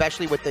for,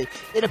 especially with the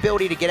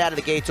inability to get out of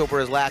the gates over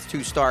his last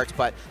 2 starts.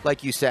 But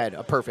like you said,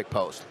 a perfect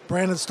post.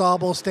 Brandon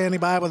Staubel standing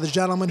by with a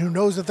gentleman who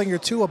knows a thing or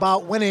two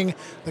about winning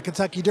the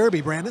Kentucky Derby.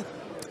 Brandon?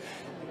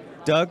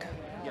 Doug?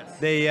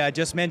 They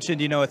just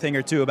mentioned, a thing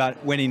or two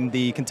about winning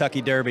the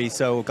Kentucky Derby,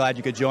 so glad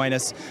you could join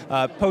us.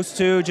 Post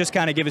 2, just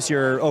kind of give us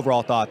your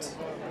overall thoughts.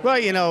 Well,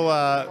 in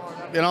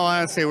all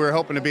honesty, we were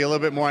hoping to be a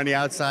little bit more on the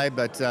outside,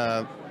 but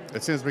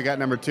as soon as we got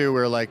number 2,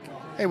 we were like,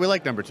 hey, we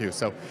like number 2.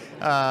 So,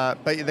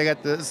 but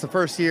it's the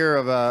first year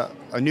of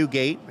a new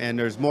gate, and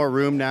there's more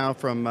room now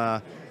from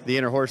the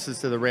inner horses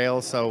to the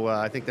rails, so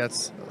I think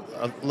that's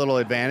a little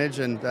advantage.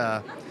 And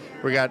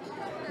we got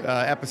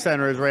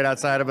Epicenter is right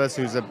outside of us,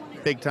 who's a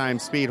big-time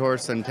speed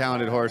horse and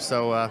talented horse.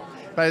 So,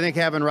 but I think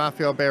having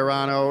Rafael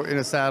Bejarano in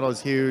a saddle is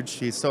huge.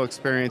 He's so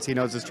experienced. He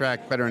knows his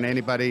track better than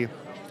anybody.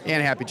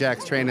 And Happy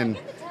Jack's training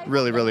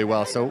really, really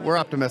well. So we're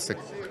optimistic.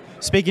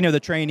 Speaking of the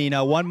training,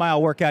 1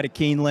 mile workout at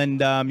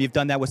Keeneland. You've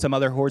done that with some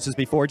other horses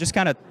before. Just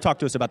kind of talk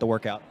to us about the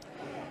workout.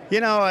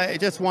 I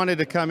just wanted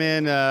to come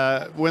in,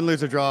 win,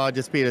 lose, or draw,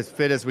 just be as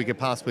fit as we could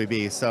possibly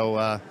be.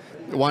 So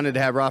wanted to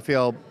have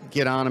Rafael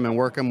get on him and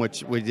work him,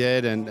 which we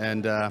did.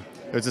 And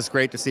it was just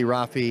great to see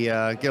Rafi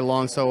get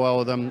along so well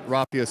with him.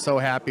 Rafi was so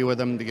happy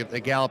with him. They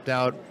galloped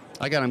out.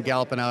 I got him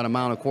galloping out a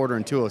mile and a quarter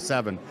in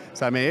 2:07.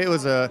 So, I mean, it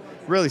was a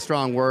really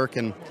strong work,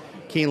 and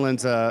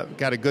Keeneland's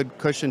got a good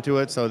cushion to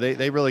it, so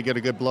they really get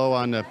a good blow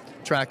on the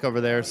track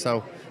over there.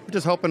 So we're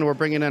just hoping we're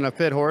bringing in a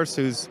fit horse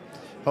who's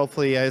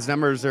hopefully his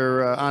numbers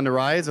are on the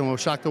rise and will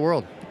shock the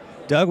world.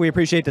 Doug, we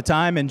appreciate the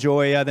time.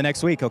 Enjoy the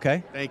next week,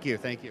 okay? Thank you.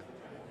 Thank you.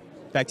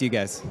 Back to you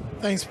guys.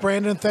 Thanks,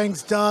 Brandon.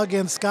 Thanks, Doug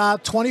and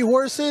Scott. 20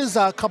 horses.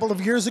 A couple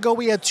of years ago,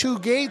 we had 2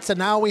 gates, and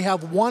now we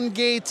have 1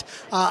 gate.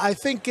 I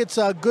think it's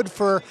good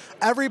for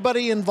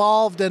everybody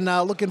involved, and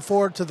looking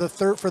forward to the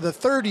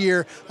third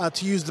year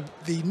to use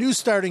the new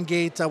starting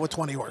gate with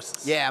 20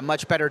 horses. Yeah,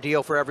 much better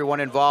deal for everyone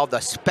involved,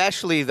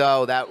 especially,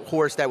 though, that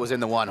horse that was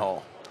in the 1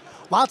 hole.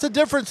 Lots of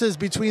differences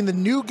between the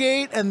new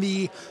gate and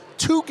the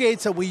 2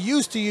 gates that we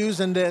used to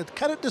use, and to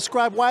kind of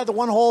describe why the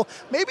 1 hole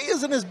maybe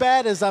isn't as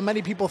bad as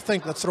many people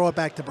think. Let's throw it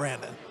back to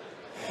Brandon.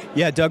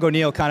 Yeah, Doug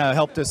O'Neill kind of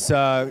helped us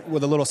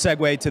with a little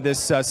segue to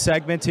this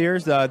segment here.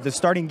 The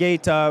starting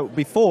gate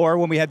before,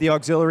 when we had the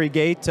auxiliary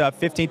gate,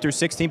 15 through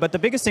 16, but the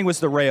biggest thing was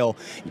the rail.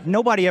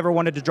 Nobody ever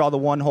wanted to draw the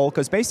 1 hole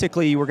because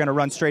basically you were going to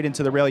run straight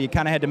into the rail. You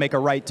kind of had to make a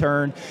right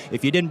turn.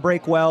 If you didn't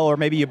brake well, or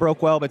maybe you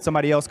broke well but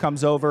somebody else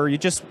comes over, you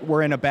just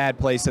were in a bad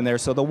place in there.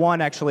 So the 1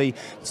 actually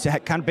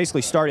kind of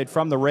basically started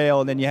from the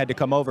rail, and then you had to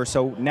come over.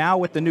 So now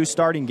with the new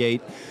starting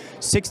gate,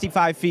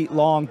 65 feet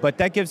long, but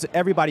that gives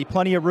everybody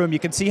plenty of room. You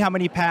can see how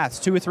many paths,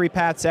 2 or 3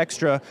 paths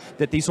extra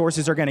that these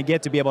horses are going to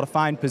get to be able to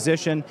find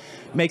position.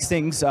 Makes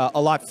things a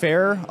lot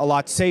fairer, a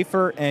lot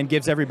safer, and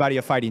gives everybody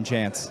a fighting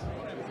chance.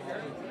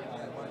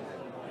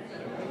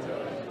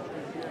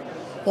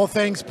 Well,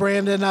 thanks,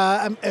 Brandon.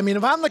 I mean,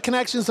 if I'm the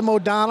connections to Mo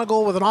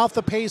Donegal with an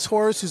off-the-pace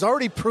horse who's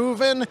already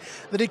proven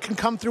that he can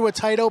come through a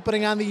tight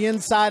opening on the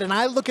inside, and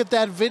I look at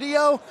that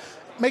video,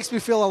 it makes me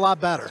feel a lot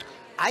better.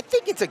 I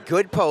think it's a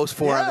good post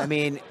for him. I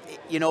mean,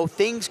 you know,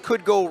 things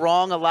could go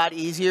wrong a lot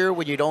easier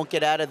when you don't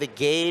get out of the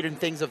gate and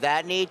things of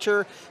that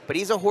nature. But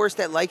he's a horse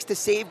that likes to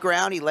save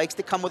ground. He likes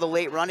to come with a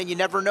late run, and you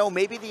never know.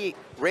 Maybe the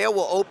rail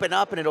will open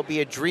up and it'll be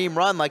a dream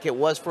run like it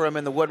was for him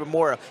in the Wood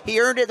Memorial. He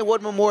earned it in the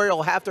Wood Memorial.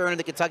 He'll have to earn it in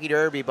the Kentucky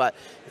Derby, but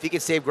if he can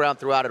save ground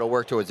throughout, it'll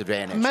work to his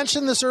advantage. I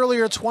mentioned this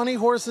earlier, 20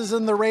 horses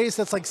in the race.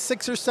 That's like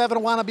 6 or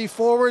 7 want to be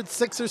forward,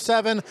 6 or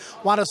 7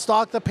 want to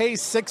stalk the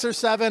pace, 6 or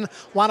 7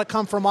 want to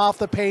come from off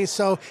the pace.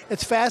 So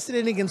it's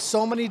fascinating in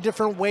so many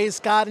different ways,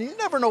 Scott, and you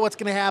never know what's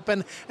going to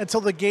happen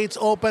until the gates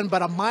open.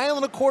 But a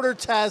 1.25-mile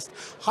test,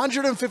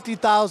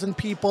 150,000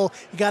 people.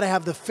 You got to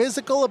have the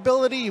physical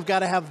ability, you've got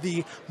to have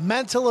the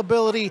mental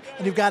ability,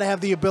 and you've got to have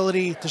the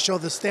ability to show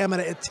the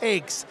stamina it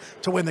takes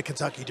to win the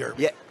Kentucky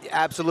Derby. Yeah,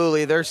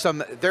 absolutely.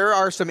 There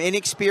are some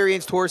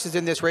inexperienced horses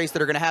in this race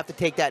that are going to have to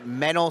take that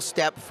mental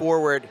step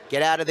forward,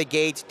 get out of the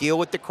gates, deal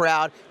with the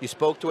crowd. You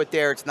spoke to it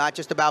there. It's not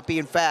just about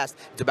being fast.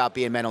 It's about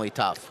being mentally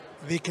tough.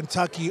 The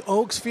Kentucky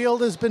Oaks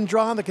field has been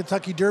drawn. The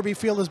Kentucky Derby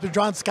field has been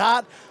drawn.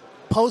 Scott,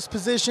 post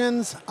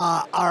positions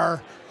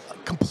are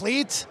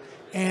complete.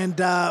 And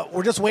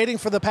we're just waiting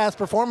for the past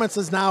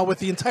performances now with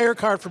the entire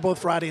card for both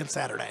Friday and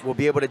Saturday. We'll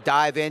be able to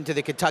dive into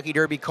the Kentucky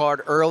Derby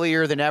card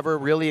earlier than ever.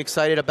 Really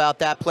excited about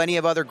that. Plenty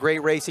of other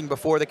great racing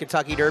before the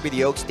Kentucky Derby.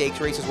 The Oak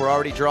Stakes races were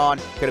already drawn.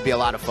 Going to be a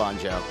lot of fun,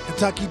 Joe.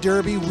 Kentucky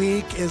Derby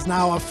week is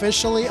now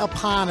officially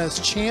upon us.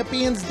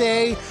 Champions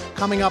Day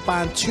coming up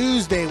on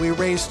Tuesday. We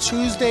race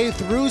Tuesday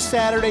through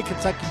Saturday.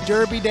 Kentucky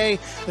Derby Day.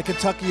 The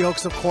Kentucky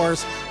Oaks, of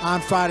course,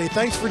 on Friday.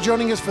 Thanks for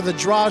joining us for the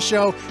Draw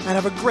Show, and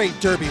have a great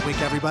Derby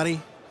week, everybody.